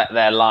going to affect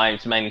their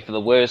lives mainly for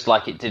the worse,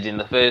 like it did in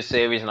the first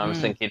series, and I was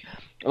thinking,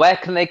 where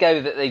can they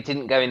go that they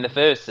didn't go in the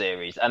first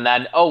series? And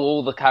then,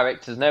 all the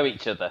characters know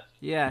each other.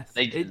 Yes.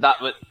 It's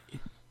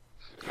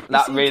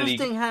really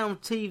interesting how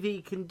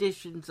TV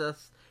conditions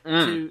us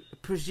to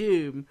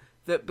presume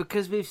that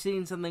because we've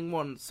seen something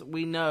once,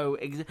 we know.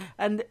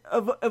 And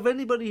of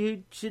anybody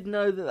who should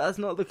know that that's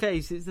not the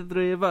case, it's the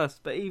 3 of us.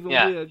 But even we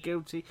are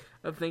guilty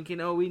of thinking,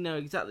 we know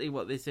exactly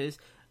what this is.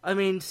 I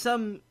mean,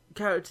 some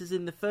characters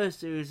in the first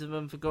series of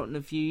Unforgotten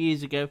a few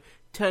years ago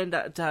turned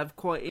out to have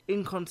quite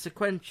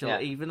inconsequential,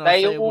 even I'll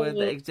say a word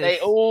that exists. They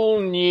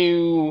all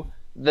knew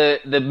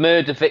the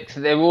murder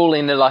victim. They were all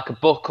in a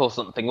book or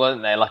something,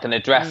 weren't they? Like an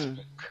address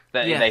book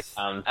that they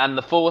found. And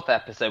the 4th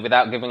episode,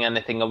 without giving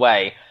anything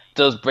away,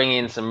 does bring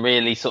in some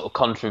really sort of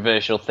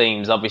controversial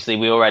themes. Obviously,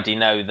 we already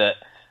know that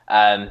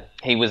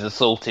he was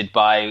assaulted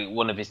by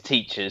one of his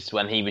teachers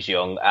when he was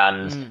young,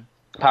 and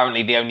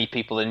apparently the only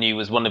people that knew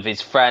was one of his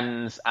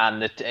friends,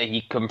 and that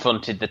he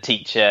confronted the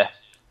teacher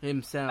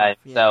himself.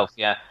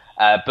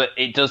 But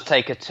it does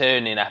take a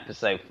turn in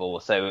episode 4,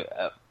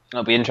 so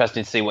it'll be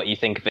interesting to see what you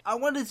think of it. I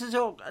wanted to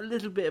talk a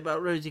little bit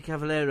about Rosie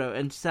Cavallero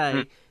and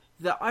say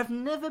that I've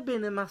never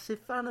been a massive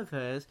fan of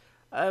hers.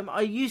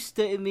 I used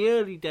to, in the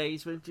early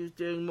days when she was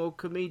doing more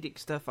comedic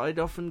stuff, I'd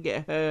often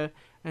get her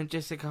and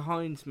Jessica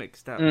Hines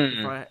mixed up.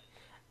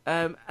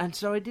 And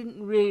so I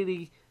didn't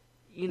really,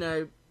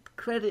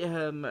 credit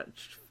her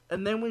much.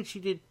 And then when she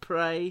did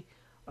Prey,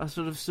 I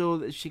sort of saw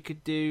that she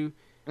could do...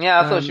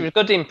 Yeah, I thought she was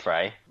good in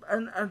Prey.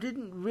 And I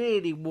didn't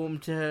really warm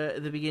to her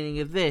at the beginning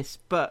of this,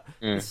 but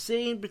the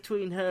scene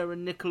between her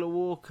and Nicola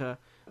Walker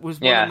was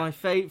one of my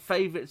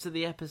favourites of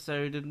the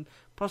episode, and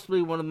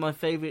possibly one of my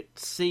favourite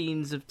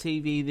scenes of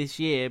TV this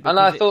year. And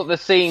I thought the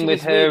scene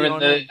with her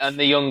really and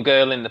the young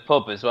girl in the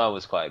pub as well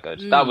was quite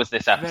good. That was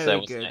this episode,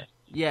 wasn't it?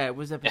 Yeah, it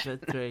was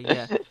episode 3,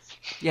 yeah.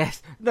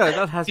 Yes. No,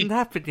 that hasn't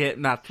happened yet,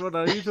 Matt. What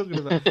are you talking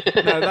about?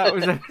 No, that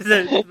was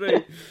episode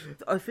 3.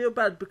 I feel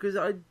bad because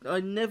I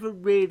never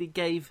really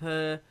gave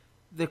her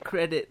the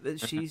credit that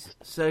she's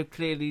so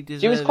clearly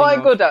deserving. She was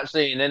quite good,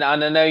 actually, and I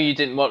know you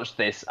didn't watch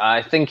this.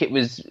 I think it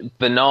was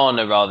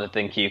Banana rather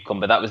than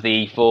Cucumber. That was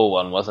the E4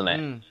 one, wasn't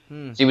it?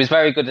 She was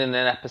very good in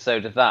an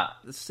episode of that.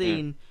 The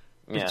scene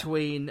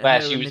between where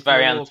her she and was Nicola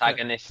very Walker.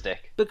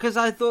 antagonistic. Because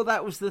I thought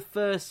that was the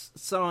first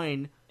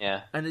sign,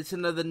 and it's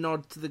another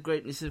nod to the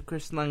greatness of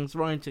Chris Lang's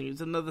writing.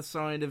 It's another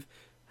sign of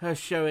her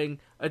showing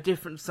a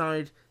different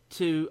side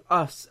to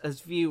us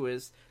as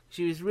viewers.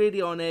 She was really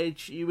on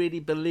edge. You really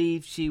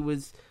believed she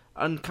was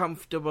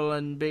uncomfortable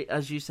and,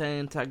 as you say,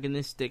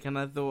 antagonistic. And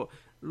I thought,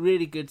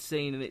 really good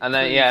scene. And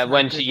then,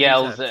 when she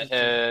yells at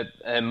her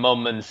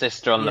mum and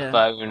sister on the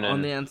phone.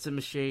 On the answer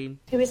machine.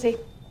 Who is he?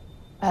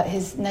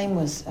 His name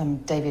was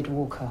David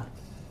Walker.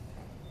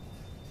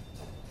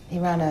 He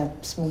ran a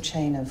small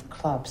chain of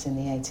clubs in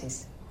the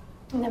 80s.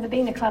 I've never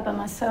been a clubber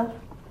myself.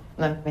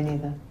 No, me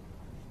neither.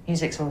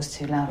 Music's always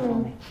too loud for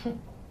me.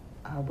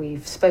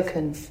 We've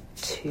spoken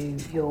to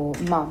your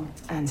mum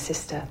and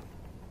sister.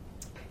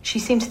 She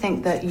seemed to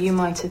think that you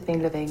might have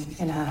been living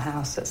in her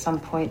house at some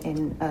point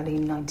in early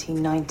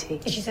 1990.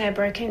 Did she say I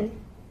broke in?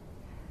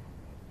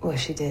 Well,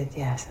 she did,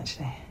 yes,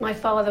 actually. My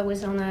father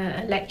was on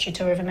a lecture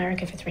tour of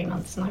America for 3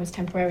 months and I was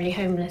temporarily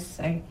homeless,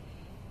 so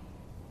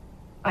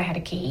I had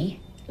a key,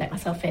 let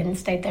myself in,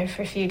 stayed there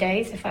for a few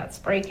days, if that's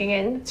breaking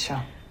in.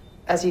 Sure.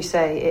 As you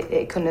say,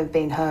 it couldn't have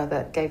been her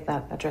that gave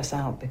that address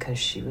out because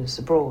she was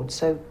abroad,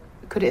 so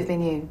could it have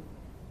been you?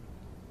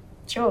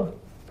 Sure.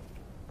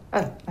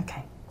 Oh,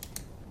 okay.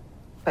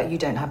 But you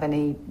don't have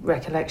any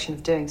recollection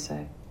of doing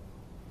so?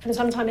 From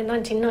sometime in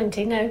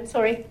 1990, no,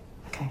 sorry.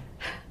 Okay,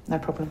 no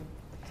problem.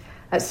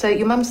 So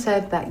your mum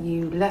said that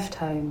you left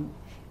home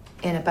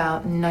in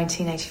about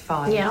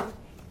 1985? Yeah.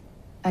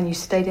 And you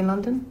stayed in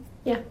London?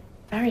 Yeah,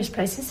 various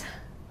places.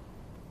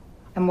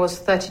 And was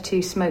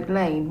 32 Smoke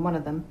Lane one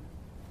of them?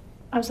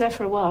 I was there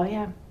for a while,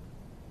 yeah.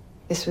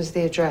 This was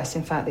the address,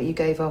 in fact, that you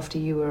gave after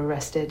you were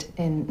arrested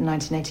in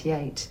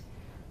 1988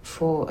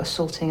 for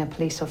assaulting a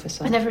police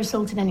officer. I never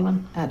assaulted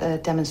anyone. At a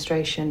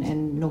demonstration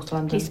in North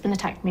London. Policeman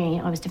attacked me,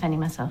 I was defending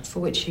myself.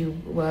 For which you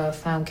were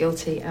found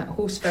guilty at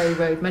Horseferry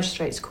Road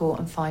Magistrates Court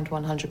and fined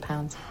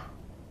 £100.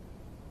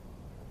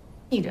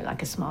 You look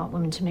like a smart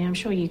woman to me. I'm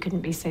sure you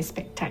couldn't be so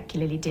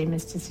spectacularly dim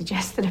as to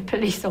suggest that a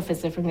police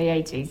officer from the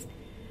 80s...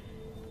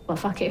 Well,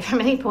 fuck it,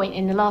 from any point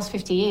in the last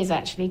 50 years,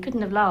 actually,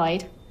 couldn't have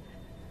lied.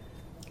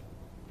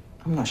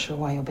 I'm not sure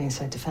why you're being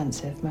so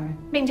defensive, Mary.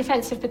 Being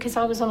defensive because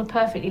I was on a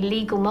perfectly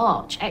legal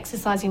march,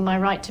 exercising my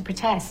right to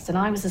protest, and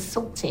I was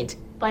assaulted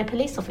by a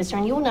police officer,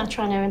 and you're now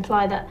trying to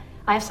imply that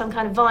I have some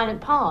kind of violent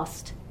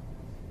past.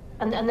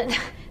 And that,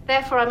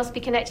 therefore I must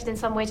be connected in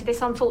some way to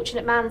this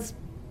unfortunate man's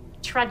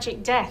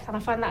tragic death, and I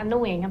find that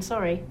annoying, I'm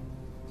sorry.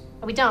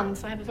 Are we done?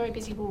 So I have a very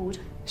busy ward.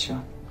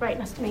 Sure. Great,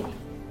 nice to meet you.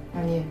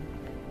 And you.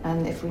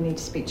 And if we need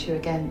to speak to you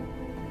again,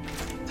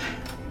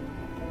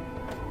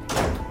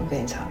 we'll be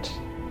in touch.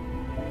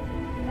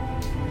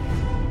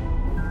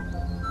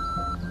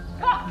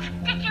 What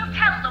did you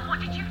tell them?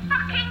 What did you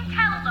fucking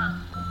tell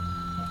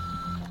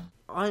them?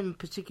 I'm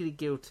particularly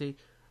guilty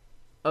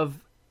of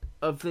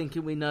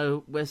thinking we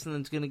know where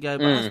something's going to go,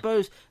 but I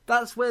suppose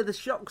that's where the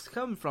shocks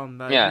come from,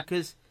 though. Yeah.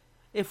 Because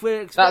if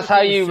we're expecting that's how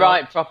you shock,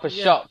 write proper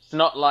shocks,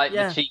 not like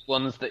the cheap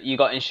ones that you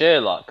got in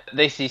Sherlock.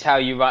 This is how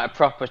you write a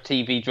proper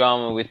TV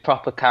drama with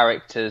proper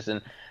characters,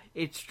 and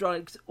it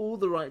strikes all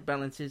the right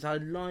balances. I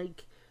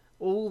like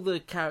all the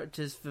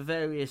characters for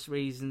various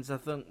reasons. I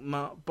think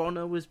Mark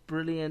Bonner was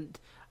brilliant.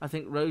 I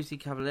think Rosie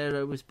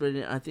Cavallero was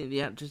brilliant. I think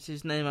the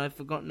actress's name I've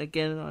forgotten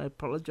again, and I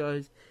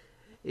apologise,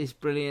 is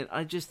brilliant.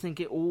 I just think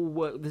it all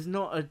works. There's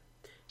not a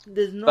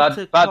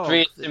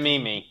Badri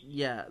Tamimi.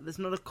 Yeah, there's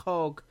not a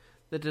cog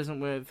that doesn't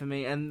work for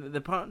me, and the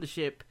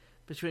partnership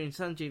between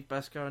Sanjeev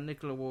Bhaskar and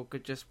Nicola Walker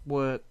just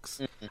works.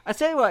 Mm-hmm. I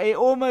tell you what, it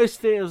almost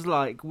feels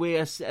like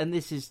and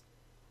this is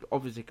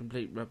obviously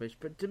complete rubbish,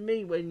 but to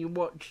me, when you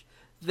watch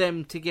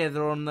them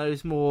together on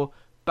those more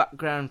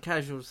background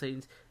casual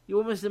scenes, you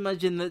almost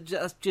imagine that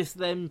that's just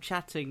them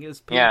chatting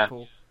as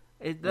people.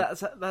 Yeah.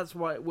 That's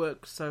why it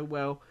works so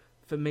well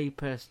for me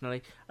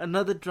personally.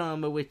 Another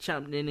drama we're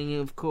championing,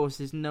 of course,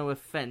 is No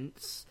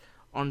Offence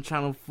on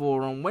Channel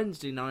 4 on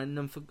Wednesday night,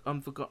 and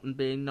Unforgotten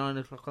being 9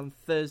 o'clock on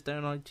Thursday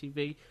on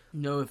ITV.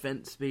 No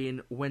Offence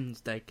being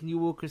Wednesday. Can you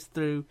walk us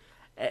through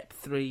Ep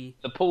 3?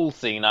 The pool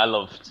scene I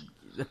loved.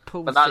 The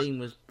pool scene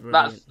was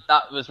brilliant.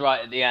 That was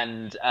right at the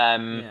end.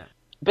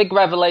 Big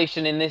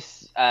revelation in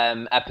this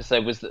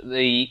episode was that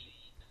the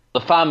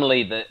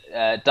family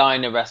that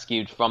Dinah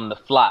rescued from the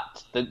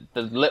flat, the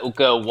little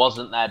girl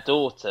wasn't their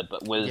daughter,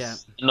 but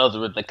was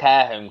another of the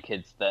care home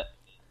kids that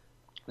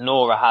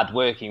Nora had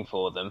working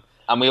for them.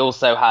 And we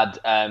also had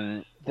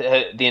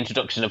the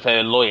introduction of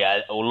her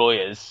lawyer or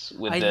lawyers.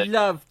 I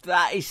loved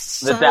that.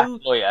 The deaf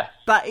lawyer.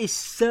 That is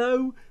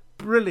so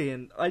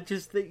brilliant. I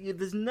just think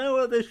there's no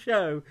other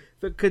show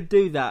that could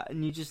do that,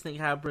 and you just think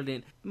how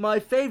brilliant. My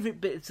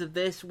favourite bits of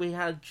this, we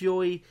had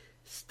Joy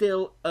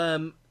still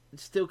coming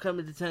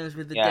to terms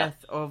with the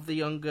death of the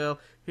young girl,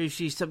 who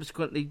she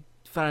subsequently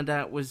found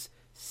out was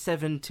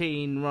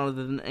 17 rather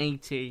than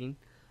 18.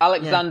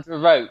 Alexandra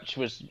Roach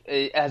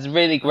has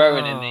really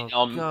grown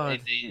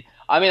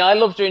I mean, I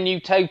loved her in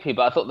Utopia,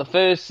 but I thought the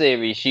first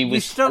series she was. You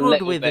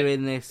struggled with her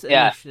in this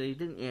initially,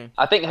 didn't you?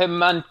 I think her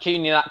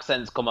Mancunian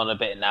accent's come on a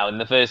bit now. In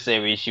the first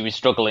series, she was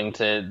struggling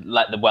to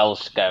let the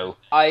Welsh go.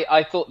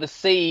 I thought the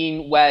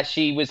scene where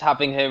she was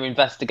having her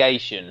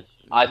investigation,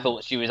 I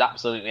thought she was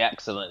absolutely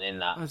excellent in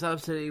that. I was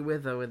absolutely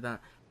with her with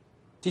that.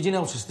 Did you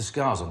notice the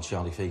scars on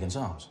Charlie Fegan's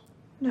arms?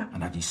 No.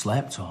 And had you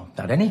slept or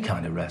had any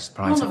kind of rest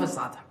prior to... None of us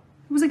had.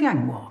 It was a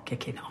gang war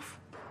kicking off.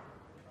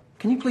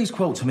 Can you please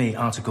quote to me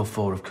Article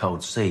 4 of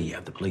Code C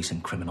of the Police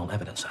and Criminal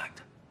Evidence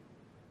Act?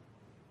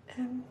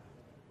 Can't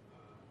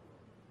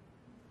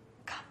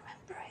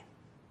remember it.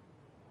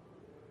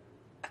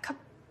 I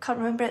can't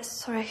remember it,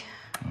 sorry.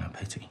 Oh,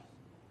 pity.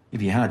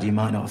 If you had, you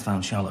might not have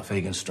found Charlotte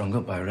Fegan strung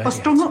up by a radiator.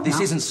 Strung up This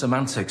now? isn't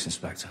semantics,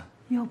 Inspector.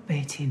 You're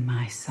baiting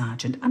my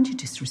sergeant and you're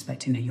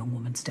disrespecting a young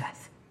woman's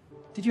death.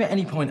 Did you at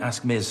any point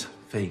ask Ms.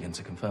 Fegan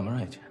to confirm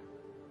her age?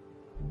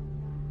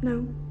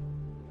 No.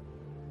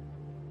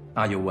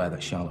 Are you aware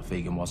that Charlotte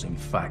Fegan was in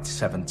fact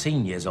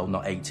 17 years old,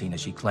 not 18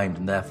 as she claimed,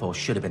 and therefore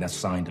should have been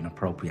assigned an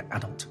appropriate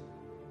adult?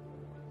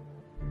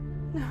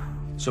 No.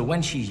 So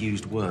when she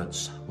used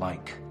words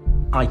like,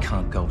 I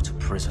can't go to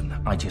prison,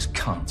 I just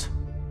can't,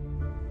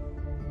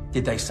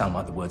 did they sound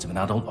like the words of an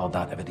adult or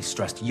that of a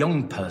distressed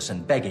young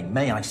person begging,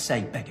 may I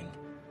say begging,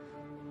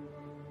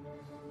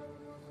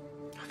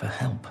 for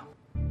help?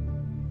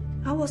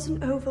 I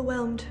wasn't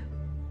overwhelmed.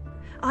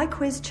 I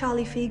quizzed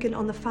Charlie Fegan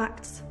on the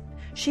facts.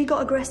 She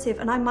got aggressive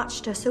and I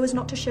matched her so as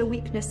not to show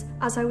weakness,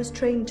 as I was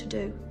trained to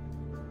do.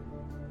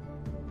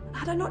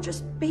 Had I not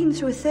just been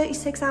through a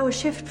 36-hour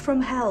shift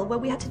from hell where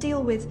we had to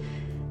deal with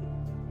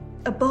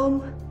a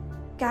bomb,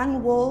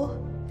 gang war,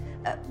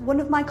 one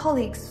of my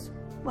colleagues,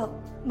 well,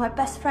 my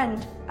best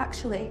friend,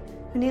 actually,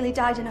 who nearly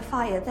died in a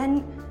fire,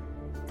 then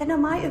I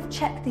might have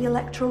checked the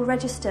electoral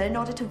register in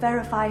order to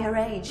verify her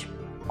age,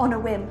 on a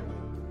whim.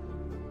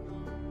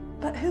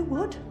 But who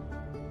would?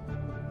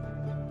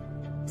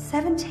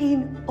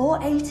 17 or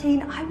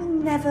 18, I will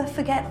never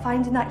forget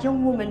finding that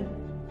young woman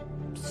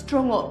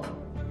strung up,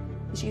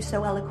 as you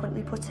so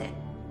eloquently put it.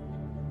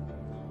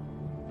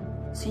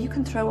 So you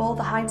can throw all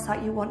the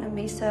hindsight you want at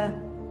me, sir.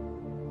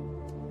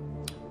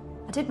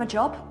 I did my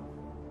job.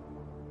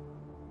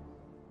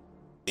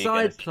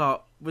 Side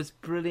plot was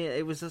brilliant.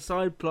 It was a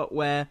side plot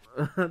where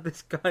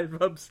this guy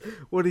robs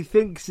what he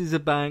thinks is a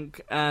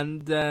bank,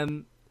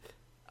 and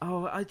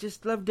I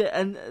just loved it.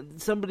 And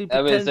somebody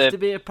pretends to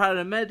be a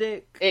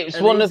paramedic. It was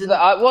one of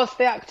the. What's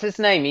the actor's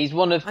name? He's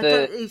one of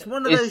the. He's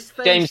one of those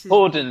faces. James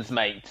Corden's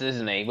mates,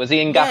 isn't he? Was he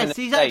in Gavin and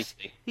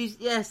Stacey?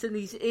 And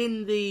he's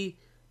in the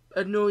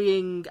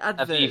annoying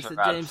adverts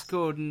that James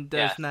Corden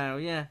does now.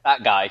 Yeah,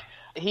 that guy.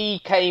 He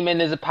came in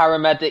as a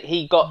paramedic.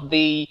 He got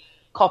the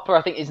copper,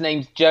 I think his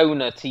name's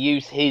Jonah, to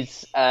use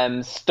his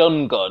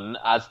stun gun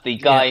as the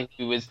guy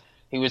who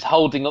was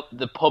holding up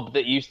the pub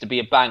that used to be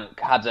a bank,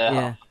 had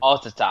a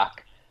heart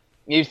attack.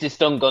 Used his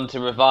stun gun to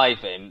revive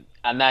him,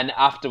 and then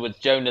afterwards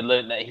Jonah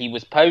learnt that he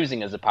was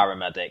posing as a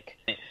paramedic.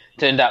 It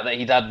turned out that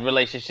he'd had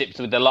relationships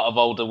with a lot of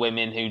older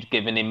women who'd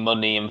given him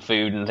money and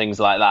food and things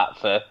like that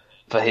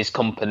for his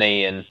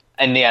company, and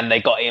in the end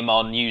they got him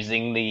on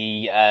using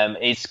the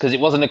it's because it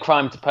wasn't a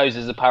crime to pose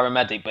as a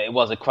paramedic, but it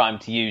was a crime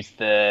to use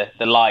the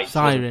lights,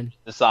 the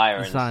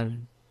sirens.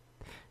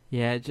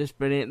 Yeah, just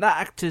brilliant. That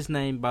actor's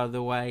name, by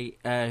the way,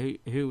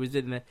 who was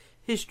in the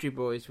History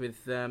Boys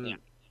with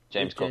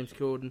James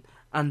Corden,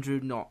 Andrew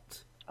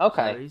Knott.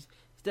 Okay. So he's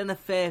done a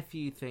fair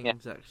few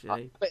things,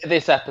 actually. A bit of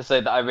this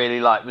episode that I really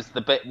liked was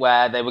the bit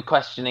where they were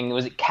questioning,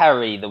 was it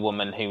Kerry, the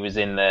woman who was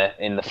in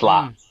the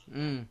flat?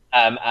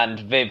 And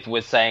Viv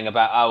was saying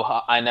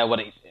about, I know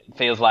what it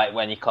feels like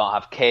when you can't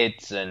have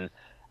kids, and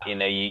you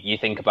know, you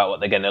think about what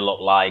they're going to look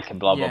like, and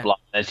blah blah blah.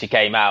 And she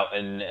came out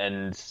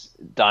and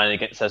Diana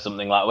said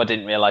something like, "I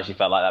didn't realise you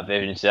felt like that,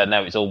 Viv." And she said,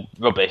 "No, it's all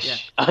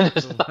rubbish."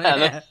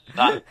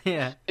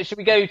 Yeah. Should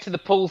we go to the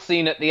pool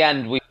scene at the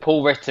end?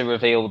 Paul Ritter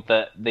revealed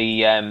that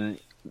the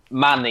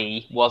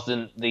Manny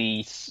wasn't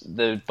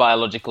the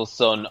biological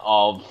son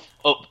of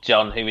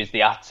Upjohn, who is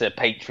the actor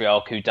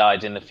patriarch who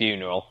died in the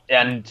funeral,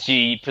 and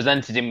she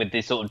presented him with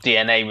these sort of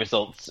DNA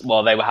results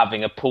while they were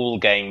having a pool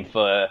game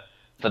for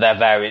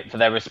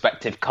their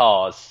respective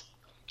cars,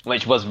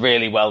 which was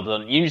really well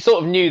done. You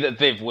sort of knew that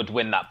Viv would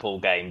win that pool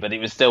game, but it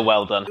was still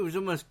well done. It was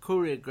almost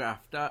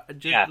choreographed. I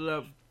just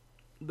love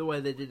the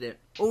way they did it.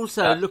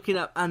 Also, looking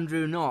up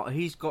Andrew Knott,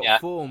 he's got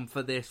form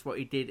for this, what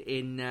he did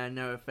in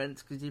No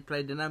Offence, because he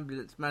played an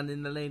ambulance man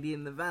in The Lady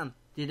in the Van.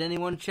 Did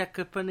anyone check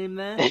up on him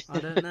there? I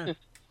don't know.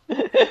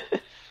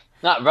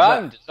 That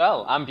rhymed as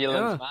well.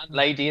 Ambulance man,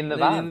 lady in the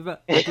van.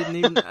 I didn't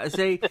even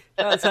say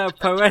that's how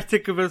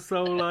poetic of a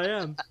soul I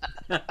am.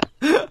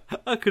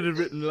 I could have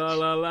written La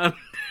La Land.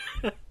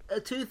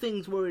 Two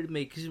things worried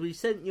me, because we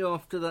sent you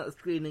off to that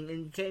screening and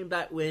you came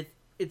back with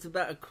it's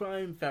about a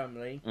crime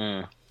family,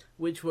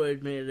 which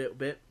worried me a little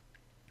bit.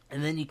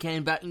 And then you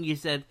came back and you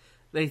said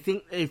they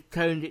think they've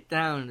toned it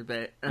down a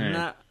bit, and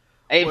that.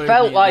 It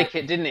felt like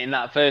it, didn't it, in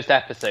that first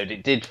episode?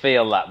 It did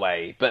feel that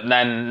way. But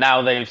then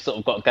now they've sort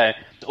of got going.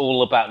 It's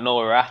all about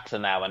Nora Atta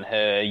now and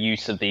her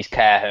use of these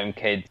care home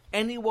kids.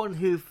 Anyone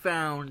who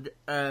found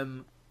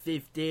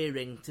Viv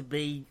Deering to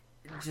be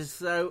just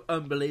so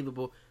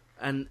unbelievable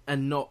and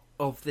not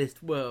of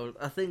this world,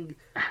 I think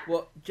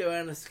what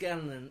Joanna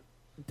Scanlon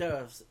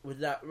does with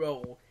that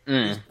role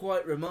is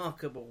quite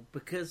remarkable,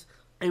 because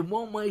in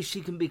one way she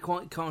can be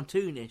quite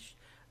cartoonish,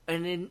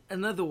 and in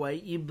another way,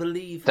 you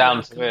believe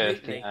down to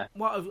completely. earth.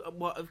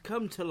 What I've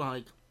come to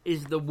like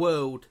is the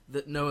world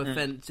that No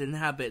Offence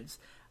inhabits,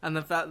 and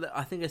the fact that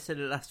I think I said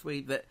it last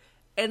week that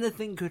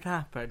anything could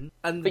happen.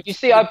 But you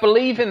see, I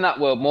believe in that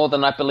world more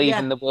than I believe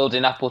in the world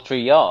in Apple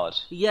Tree Yard.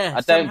 Yeah,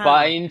 I don't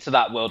buy into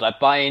that world. I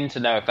buy into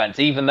No Offence,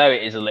 even though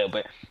it is a little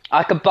bit.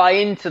 I could buy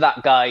into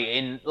that guy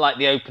in like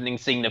the opening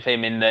scene of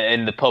him in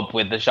the pub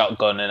with the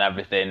shotgun and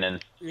everything.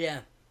 And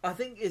yeah, I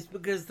think it's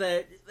because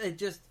they're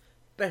just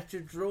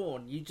better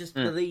drawn. You just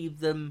believe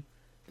them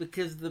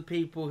because of the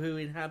people who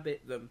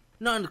inhabit them.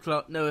 9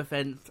 o'clock, No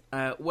Offence,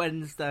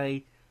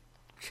 Wednesday,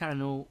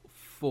 Channel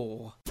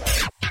 4.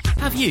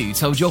 Have you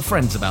told your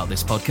friends about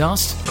this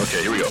podcast?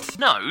 Okay, here we go.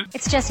 No?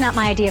 It's just not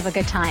my idea of a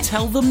good time.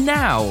 Tell them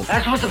now.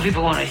 That's what the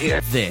people want to hear.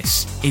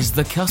 This is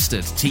the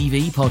Custard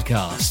TV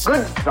Podcast.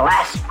 Good to the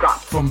last drop.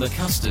 From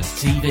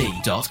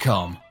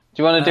thecustardtv.com. Do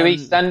you want to do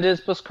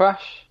EastEnders Bus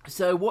Crash?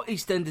 So what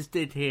EastEnders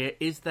did here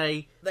is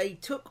they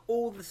took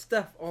all the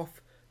stuff off.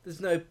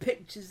 There's no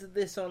pictures of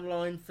this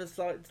online for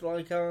sites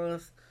like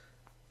ours.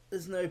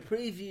 There's no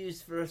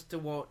previews for us to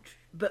watch.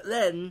 But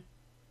then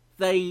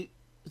they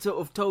sort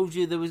of told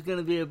you there was going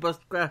to be a bus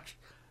crash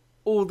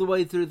all the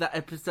way through that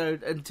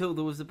episode until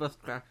there was a bus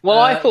crash. Well,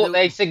 I thought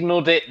they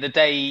signalled it the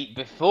day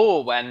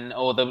before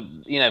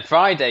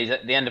Fridays,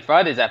 at the end of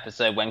Friday's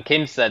episode, when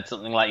Kim said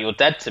something like, "You're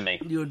dead to me."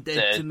 You're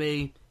dead to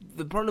me.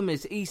 The problem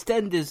is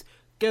EastEnders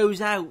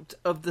goes out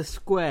of the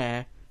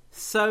square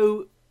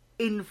so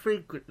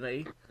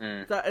infrequently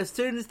that as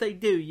soon as they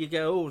do, you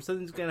go, "Oh,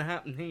 something's going to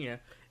happen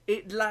here."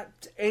 It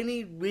lacked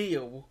any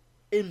real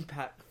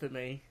impact for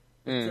me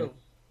at all.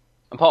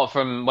 Apart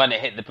from when it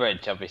hit the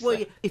bridge, obviously.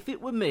 Well, if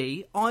it were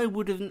me, I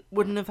wouldn't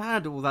have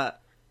had all that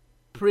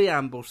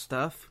preamble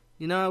stuff.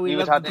 You know, we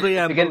would love have the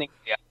preamble. at the beginning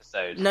of the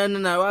episode.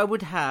 No. I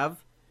would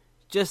have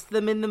just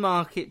them in the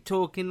market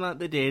talking like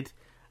they did,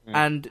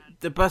 and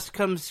the bus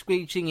comes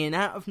screeching in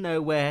out of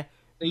nowhere.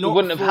 You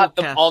wouldn't have had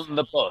them on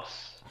the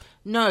bus.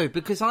 No,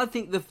 because I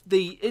think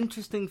the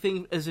interesting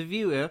thing as a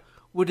viewer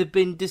would have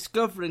been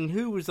discovering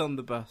who was on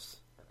the bus.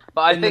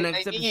 But I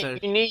think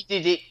you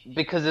needed it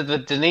because of the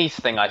Denise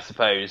thing, I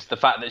suppose. The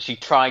fact that she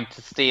tried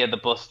to steer the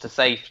bus to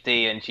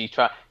safety, and she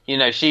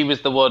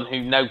was the one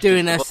who noticed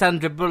doing her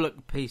Sandra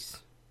Bullock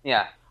piece.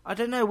 Yeah. I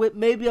don't know.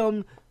 Maybe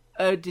I'm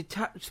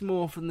detached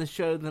more from the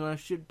show than I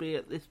should be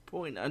at this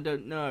point. I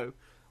don't know.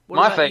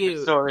 My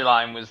favourite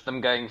storyline was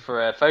them going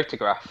for a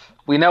photograph.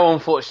 We know,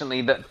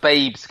 unfortunately, that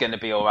Babe's going to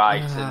be all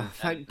right.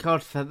 Thank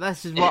God for that.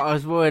 This is what I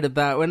was worried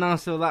about when I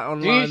saw that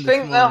online.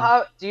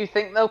 Do you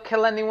think they'll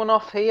kill anyone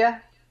off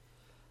here?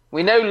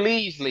 We know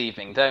Lee's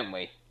leaving, don't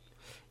we?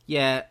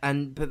 Yeah,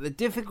 but the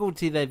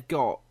difficulty they've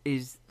got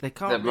is they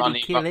can't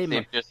really kill him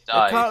off. They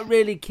can't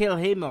really kill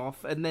him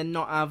off and then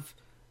not have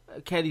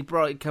Kelly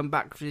Bright come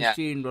back for his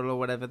funeral or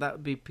whatever. That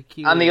would be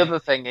peculiar. And the other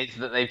thing is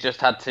that they've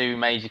just had two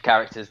major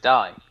characters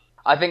die.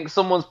 I think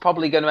someone's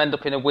probably going to end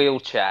up in a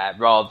wheelchair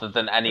rather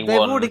than anyone.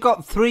 They've already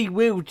got 3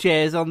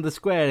 wheelchairs on the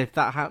square if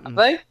that happens. Have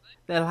they?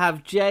 They'll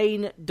have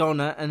Jane,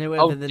 Donna, and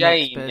whoever the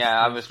Jane, next person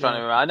yeah, I was trying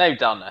to remember. I know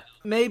Donna.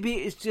 Maybe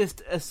it's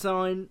just a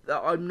sign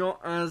that I'm not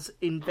as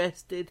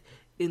invested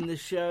in the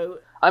show.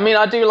 I mean,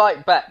 I do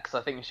like Bex.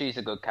 I think she's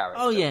a good character.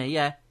 Oh,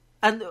 yeah.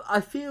 And I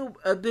feel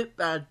a bit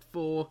bad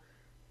for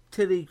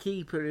Tilly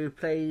Keeper, who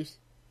plays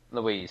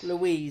Louise,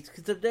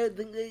 because I don't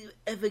think they've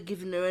ever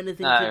given her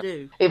anything to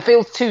do. It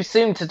feels too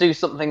soon to do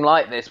something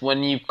like this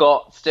when you've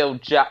got still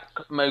Jack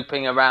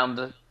moping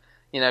around,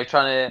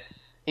 trying to...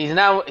 He's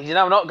now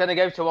not going to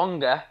go to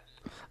Onga.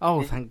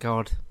 Oh, thank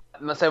God.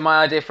 So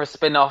my idea for a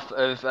spin-off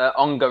of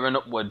Onga and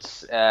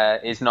Upwards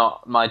is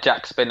not my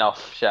Jack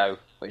spin-off show,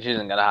 which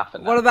isn't going to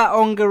happen. What about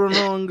Onga and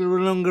Onga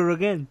and Onga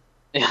again?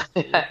 Yeah.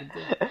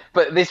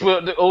 But this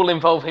will all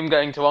involve him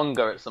going to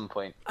Onga at some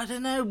point. I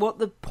don't know what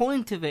the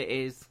point of it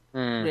is,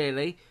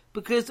 really,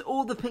 because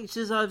all the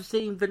pictures I've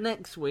seen for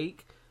next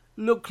week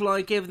look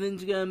like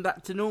everything's going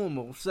back to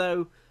normal.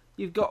 So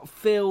you've got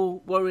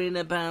Phil worrying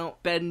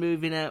about Ben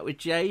moving out with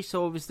Jay,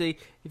 so obviously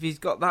if he's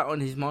got that on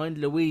his mind,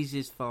 Louise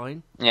is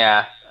fine.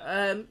 Yeah.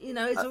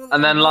 It's all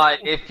and then,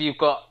 if you've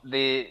got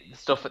the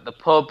stuff at the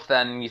pub,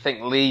 then you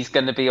think Lee's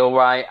going to be all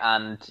right,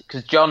 and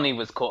because Johnny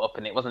was caught up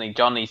in it, wasn't he?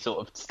 Johnny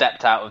sort of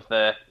stepped out of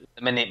the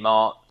minute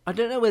mark. I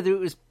don't know whether it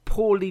was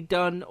poorly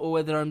done or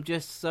whether I'm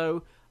just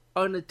so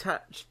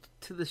unattached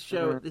to the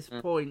show at this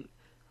point.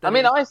 I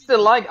mean, I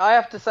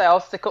have to say, I'll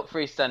stick up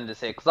for EastEnders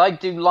here, because I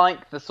do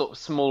like the sort of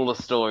smaller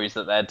stories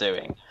that they're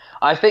doing.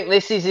 I think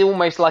this is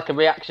almost like a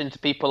reaction to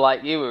people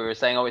like you who are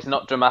saying, oh, it's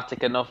not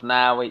dramatic enough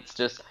now, it's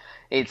just...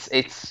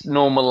 It's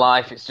normal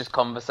life. It's just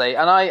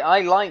conversation, and I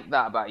like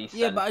that about EastEnders.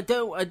 Yeah, but I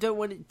don't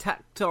want it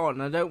tacked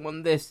on. I don't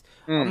want this.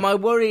 My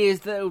worry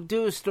is they'll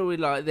do a story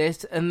like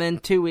this, and then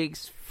 2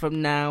 weeks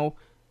from now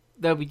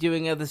they'll be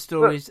doing other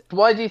stories. But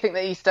why do you think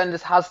that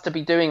EastEnders has to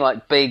be doing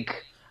like big?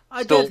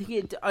 I don't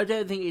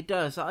think it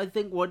does. I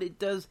think what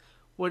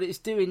it's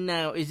doing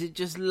now is it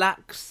just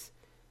lacks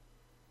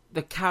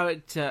the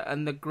character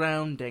and the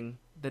grounding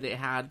that it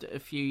had a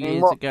few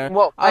years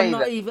ago. I'm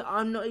not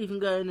even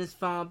going as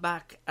far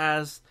back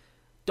as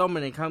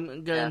Dominic.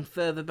 I'm going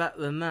further back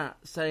than that,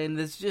 saying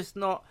there's just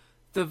not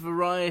the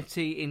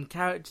variety in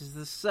characters.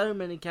 There's so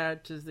many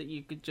characters that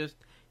you could just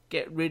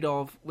get rid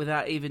of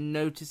without even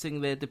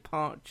noticing their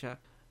departure.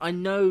 I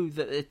know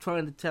that they're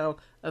trying to tell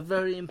a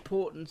very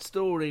important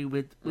story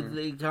with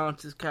Lee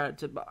Carter's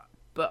character, but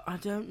I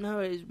don't know.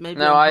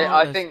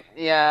 I think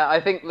the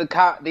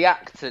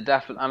actor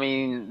definitely. I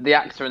mean, the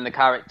actor and the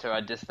character.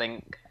 I just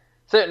think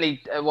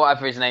certainly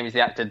whatever his name is,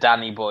 the actor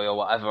Danny Boy or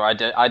whatever. I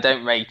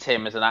don't rate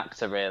him as an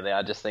actor really.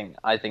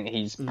 I think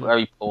he's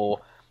very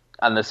poor,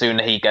 and the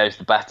sooner he goes,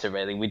 the better.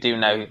 Really, we do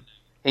know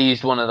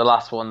he's one of the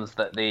last ones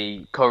that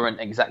the current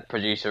exec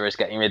producer is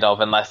getting rid of,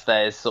 unless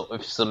there's sort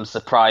of some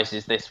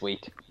surprises this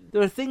week.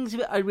 There are things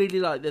that I really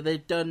like that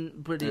they've done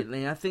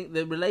brilliantly. I think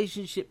the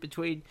relationship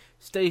between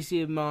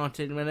Stacey and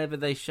Martin, whenever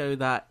they show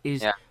that,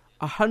 is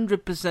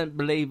 100%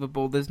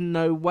 believable. There's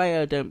no way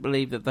I don't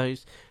believe that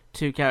those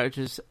two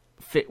characters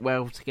fit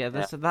well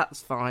together, so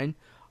that's fine.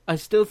 I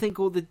still think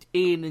all the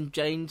Ian and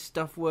Jane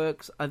stuff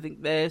works. I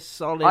think they're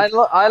solid.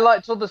 I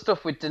liked all the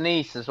stuff with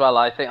Denise as well.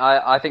 I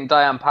think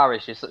Diane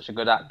Parrish is such a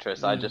good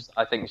actress. I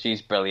think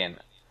she's brilliant,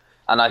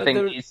 and I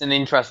think it's an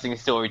interesting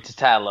story to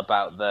tell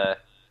about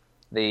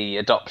the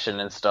adoption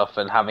and stuff,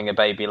 and having a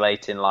baby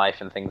late in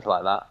life and things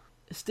like that.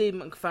 Steve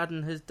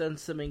McFadden has done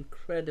some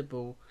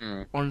incredible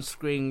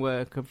on-screen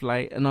work of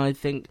late, and I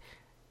think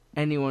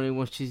anyone who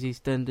watches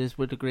EastEnders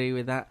would agree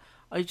with that.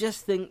 I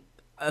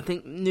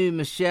think new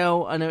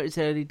Michelle, I know it's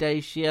early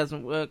days, she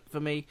hasn't worked for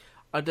me.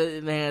 I don't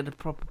think they had a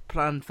proper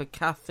plan for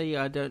Kathy.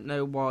 I don't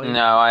know why. No,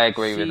 I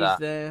agree with that.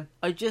 There.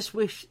 I just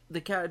wish the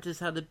characters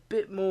had a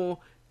bit more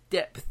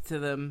depth to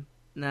them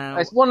now.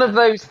 It's one of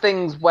those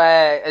things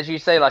where, as you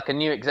say, like a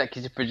new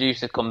executive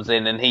producer comes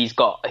in and he's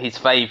got his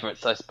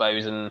favourites, I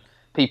suppose, and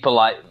people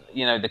like,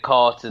 the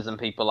Carters and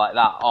people like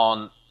that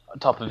on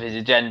top of his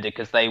agenda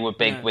because they were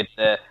big with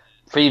the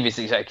previous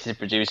executive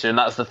producer, and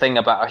that's the thing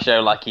about a show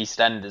like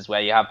EastEnders,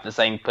 where you have the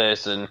same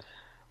person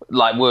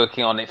like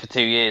working on it for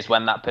 2 years.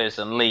 When that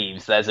person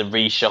leaves, there's a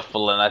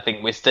reshuffle, and I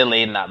think we're still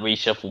in that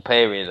reshuffle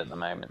period at the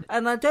moment.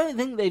 And I don't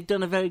think they've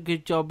done a very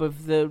good job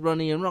of the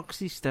Ronnie and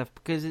Roxy stuff,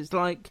 because it's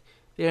like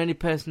the only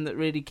person that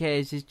really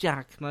cares is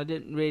Jack, and I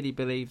didn't really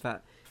believe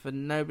that. For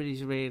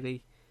nobody's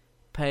really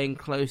paying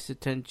close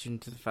attention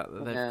to the fact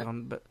that they've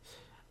gone, but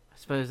I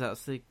suppose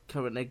that's the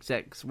current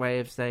exec's way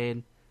of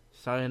saying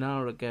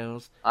sayonara,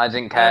 girls. I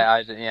didn't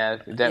care.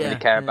 Don't really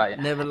care about it.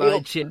 Never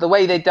liked you. The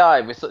way they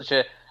died was such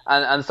a,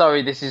 and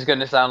sorry, this is going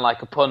to sound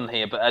like a pun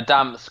here, but a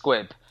damp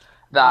squib.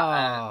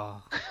 That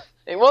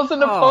it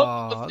wasn't a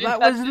pun. That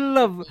was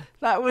love.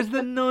 That was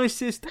the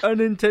nicest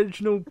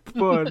unintentional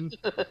pun.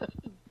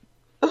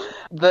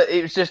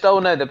 It was just, oh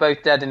no, they're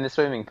both dead in the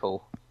swimming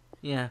pool.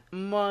 Yeah.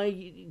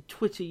 My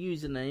Twitter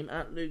username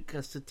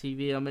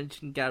 @LukeCustardTV. I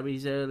mentioned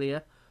Gary's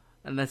earlier.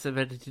 Unless I've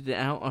edited it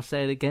out, I'll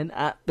say it again,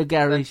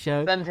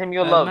 @TheGaryShow. Send him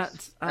your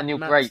loves and your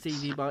greats.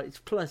 TV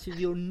Bites. Plus, if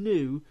you're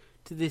new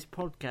to this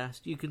podcast,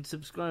 you can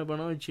subscribe on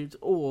iTunes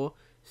or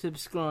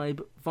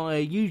subscribe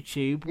via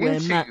YouTube, where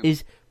Matt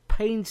is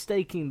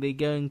painstakingly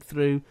going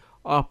through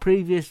our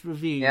previous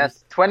reviews.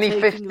 Yes,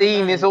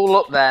 2015 is all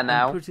up there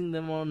now. Putting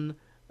them on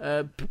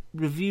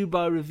review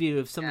by review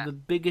of some of the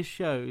biggest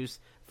shows.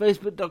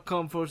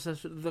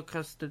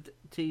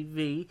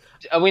 Facebook.com/TheCustardTV.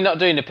 Are we not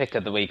doing a pick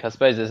of the week? I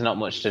suppose there's not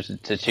much to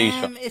choose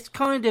from. It's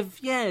kind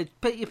of,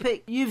 pick your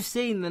pick. You've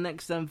seen the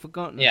next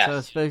Unforgotten, so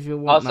I suppose you'll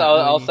want that.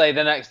 I'll say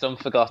the next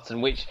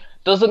Unforgotten, which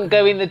doesn't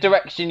go in the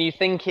direction you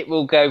think it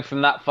will go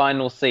from that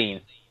final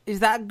scene. Is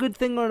that a good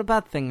thing or a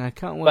bad thing? I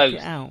can't work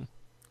it out.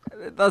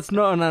 That's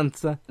not an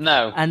answer.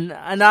 No. And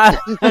I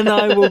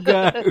will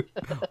go.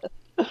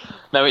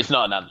 No, it's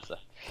not an answer.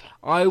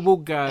 I will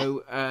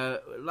go,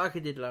 like I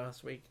did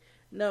last week.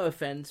 No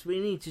offence, we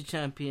need to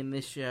champion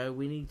this show.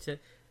 We need to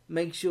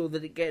make sure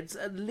that it gets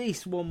at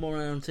least one more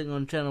outing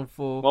on Channel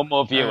 4. One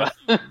more viewer.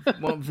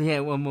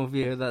 One more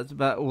viewer. That's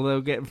about all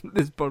they'll get from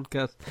this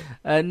podcast.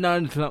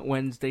 9 o'clock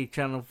Wednesday,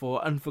 Channel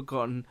 4,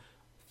 Unforgotten.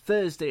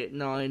 Thursday at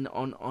 9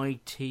 on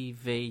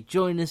ITV.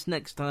 Join us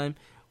next time,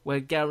 where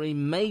Gary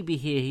may be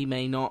here, he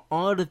may not.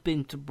 I'd have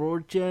been to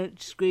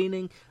Broadchurch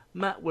screening.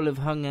 Matt will have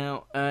hung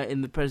out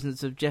in the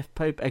presence of Jeff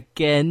Pope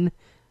again.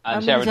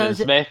 And Sheridan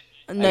Smith.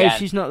 No, again.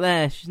 She's not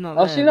there. She's not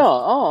there. Oh, she's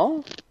not?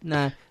 Oh.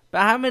 No.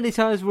 But how many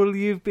times will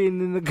you have been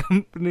in the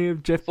company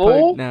of Jeff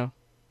Pope now?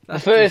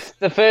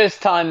 The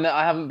first time that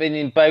I haven't been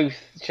in both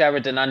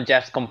Sheridan and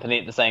Jeff's company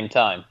at the same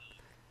time.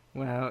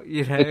 Well,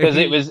 because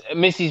it was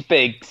Mrs.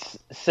 Biggs,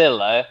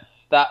 Scylla,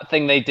 that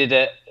thing they did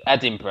at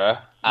Edinburgh,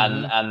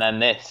 and then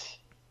this.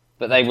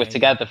 But they were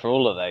together for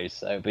all of those,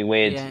 so it'd be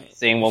weird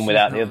seeing one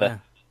without the other.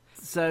 There.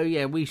 So,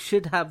 we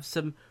should have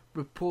some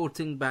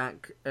reporting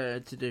back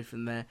to do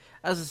from there.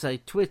 As I say,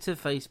 Twitter,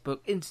 Facebook,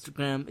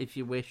 Instagram, if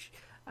you wish,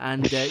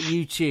 and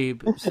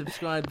YouTube.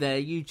 Subscribe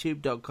there,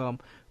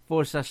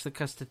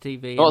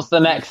 youtube.com/TheCustardTV. What's the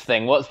next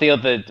thing? What's the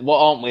other? What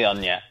aren't we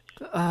on yet?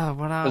 What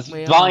aren't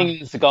we on?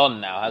 Vine's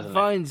gone now, hasn't it?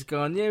 Vine's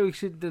gone. Yeah, we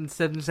should have done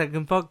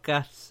 7-second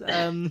podcasts.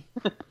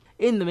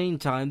 In the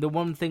meantime, the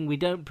one thing we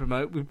don't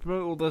promote, we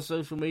promote all the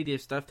social media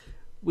stuff.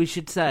 We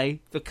should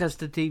say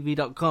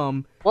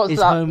thecustardtv.com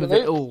is home of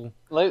it all.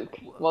 Luke,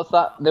 what's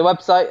that? The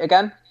website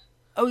again?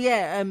 Oh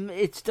yeah,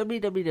 it's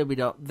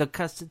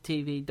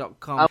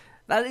www.thecustardtv.com.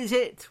 That is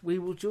it. We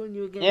will join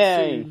you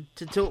again soon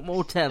to talk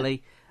more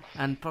telly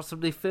and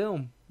possibly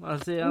film. I'll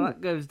see how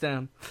that goes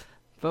down.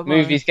 Bye-bye.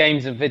 Movies,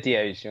 games and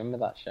videos. You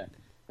remember that show?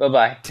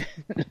 Bye-bye.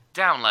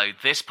 Download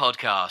this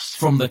podcast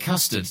from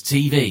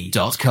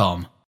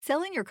thecustardtv.com.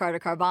 Selling your car to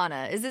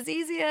Carvana is as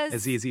easy as...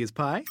 As easy as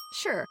pie?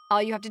 Sure.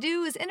 All you have to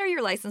do is enter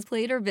your license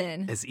plate or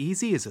VIN. As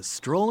easy as a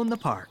stroll in the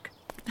park.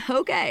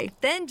 Okay,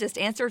 then just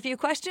answer a few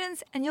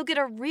questions and you'll get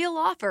a real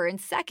offer in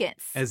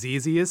seconds. As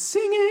easy as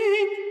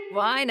singing.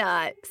 Why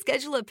not?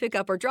 Schedule a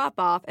pickup or drop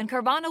off and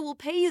Carvana will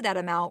pay you that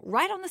amount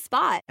right on the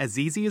spot. As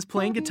easy as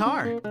playing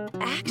guitar.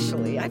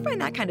 Actually, I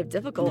find that kind of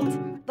difficult.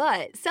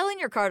 But selling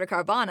your car to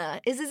Carvana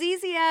is as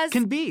easy as...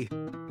 Can be.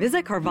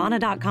 Visit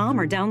Carvana.com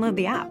or download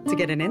the app to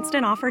get an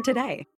instant offer today.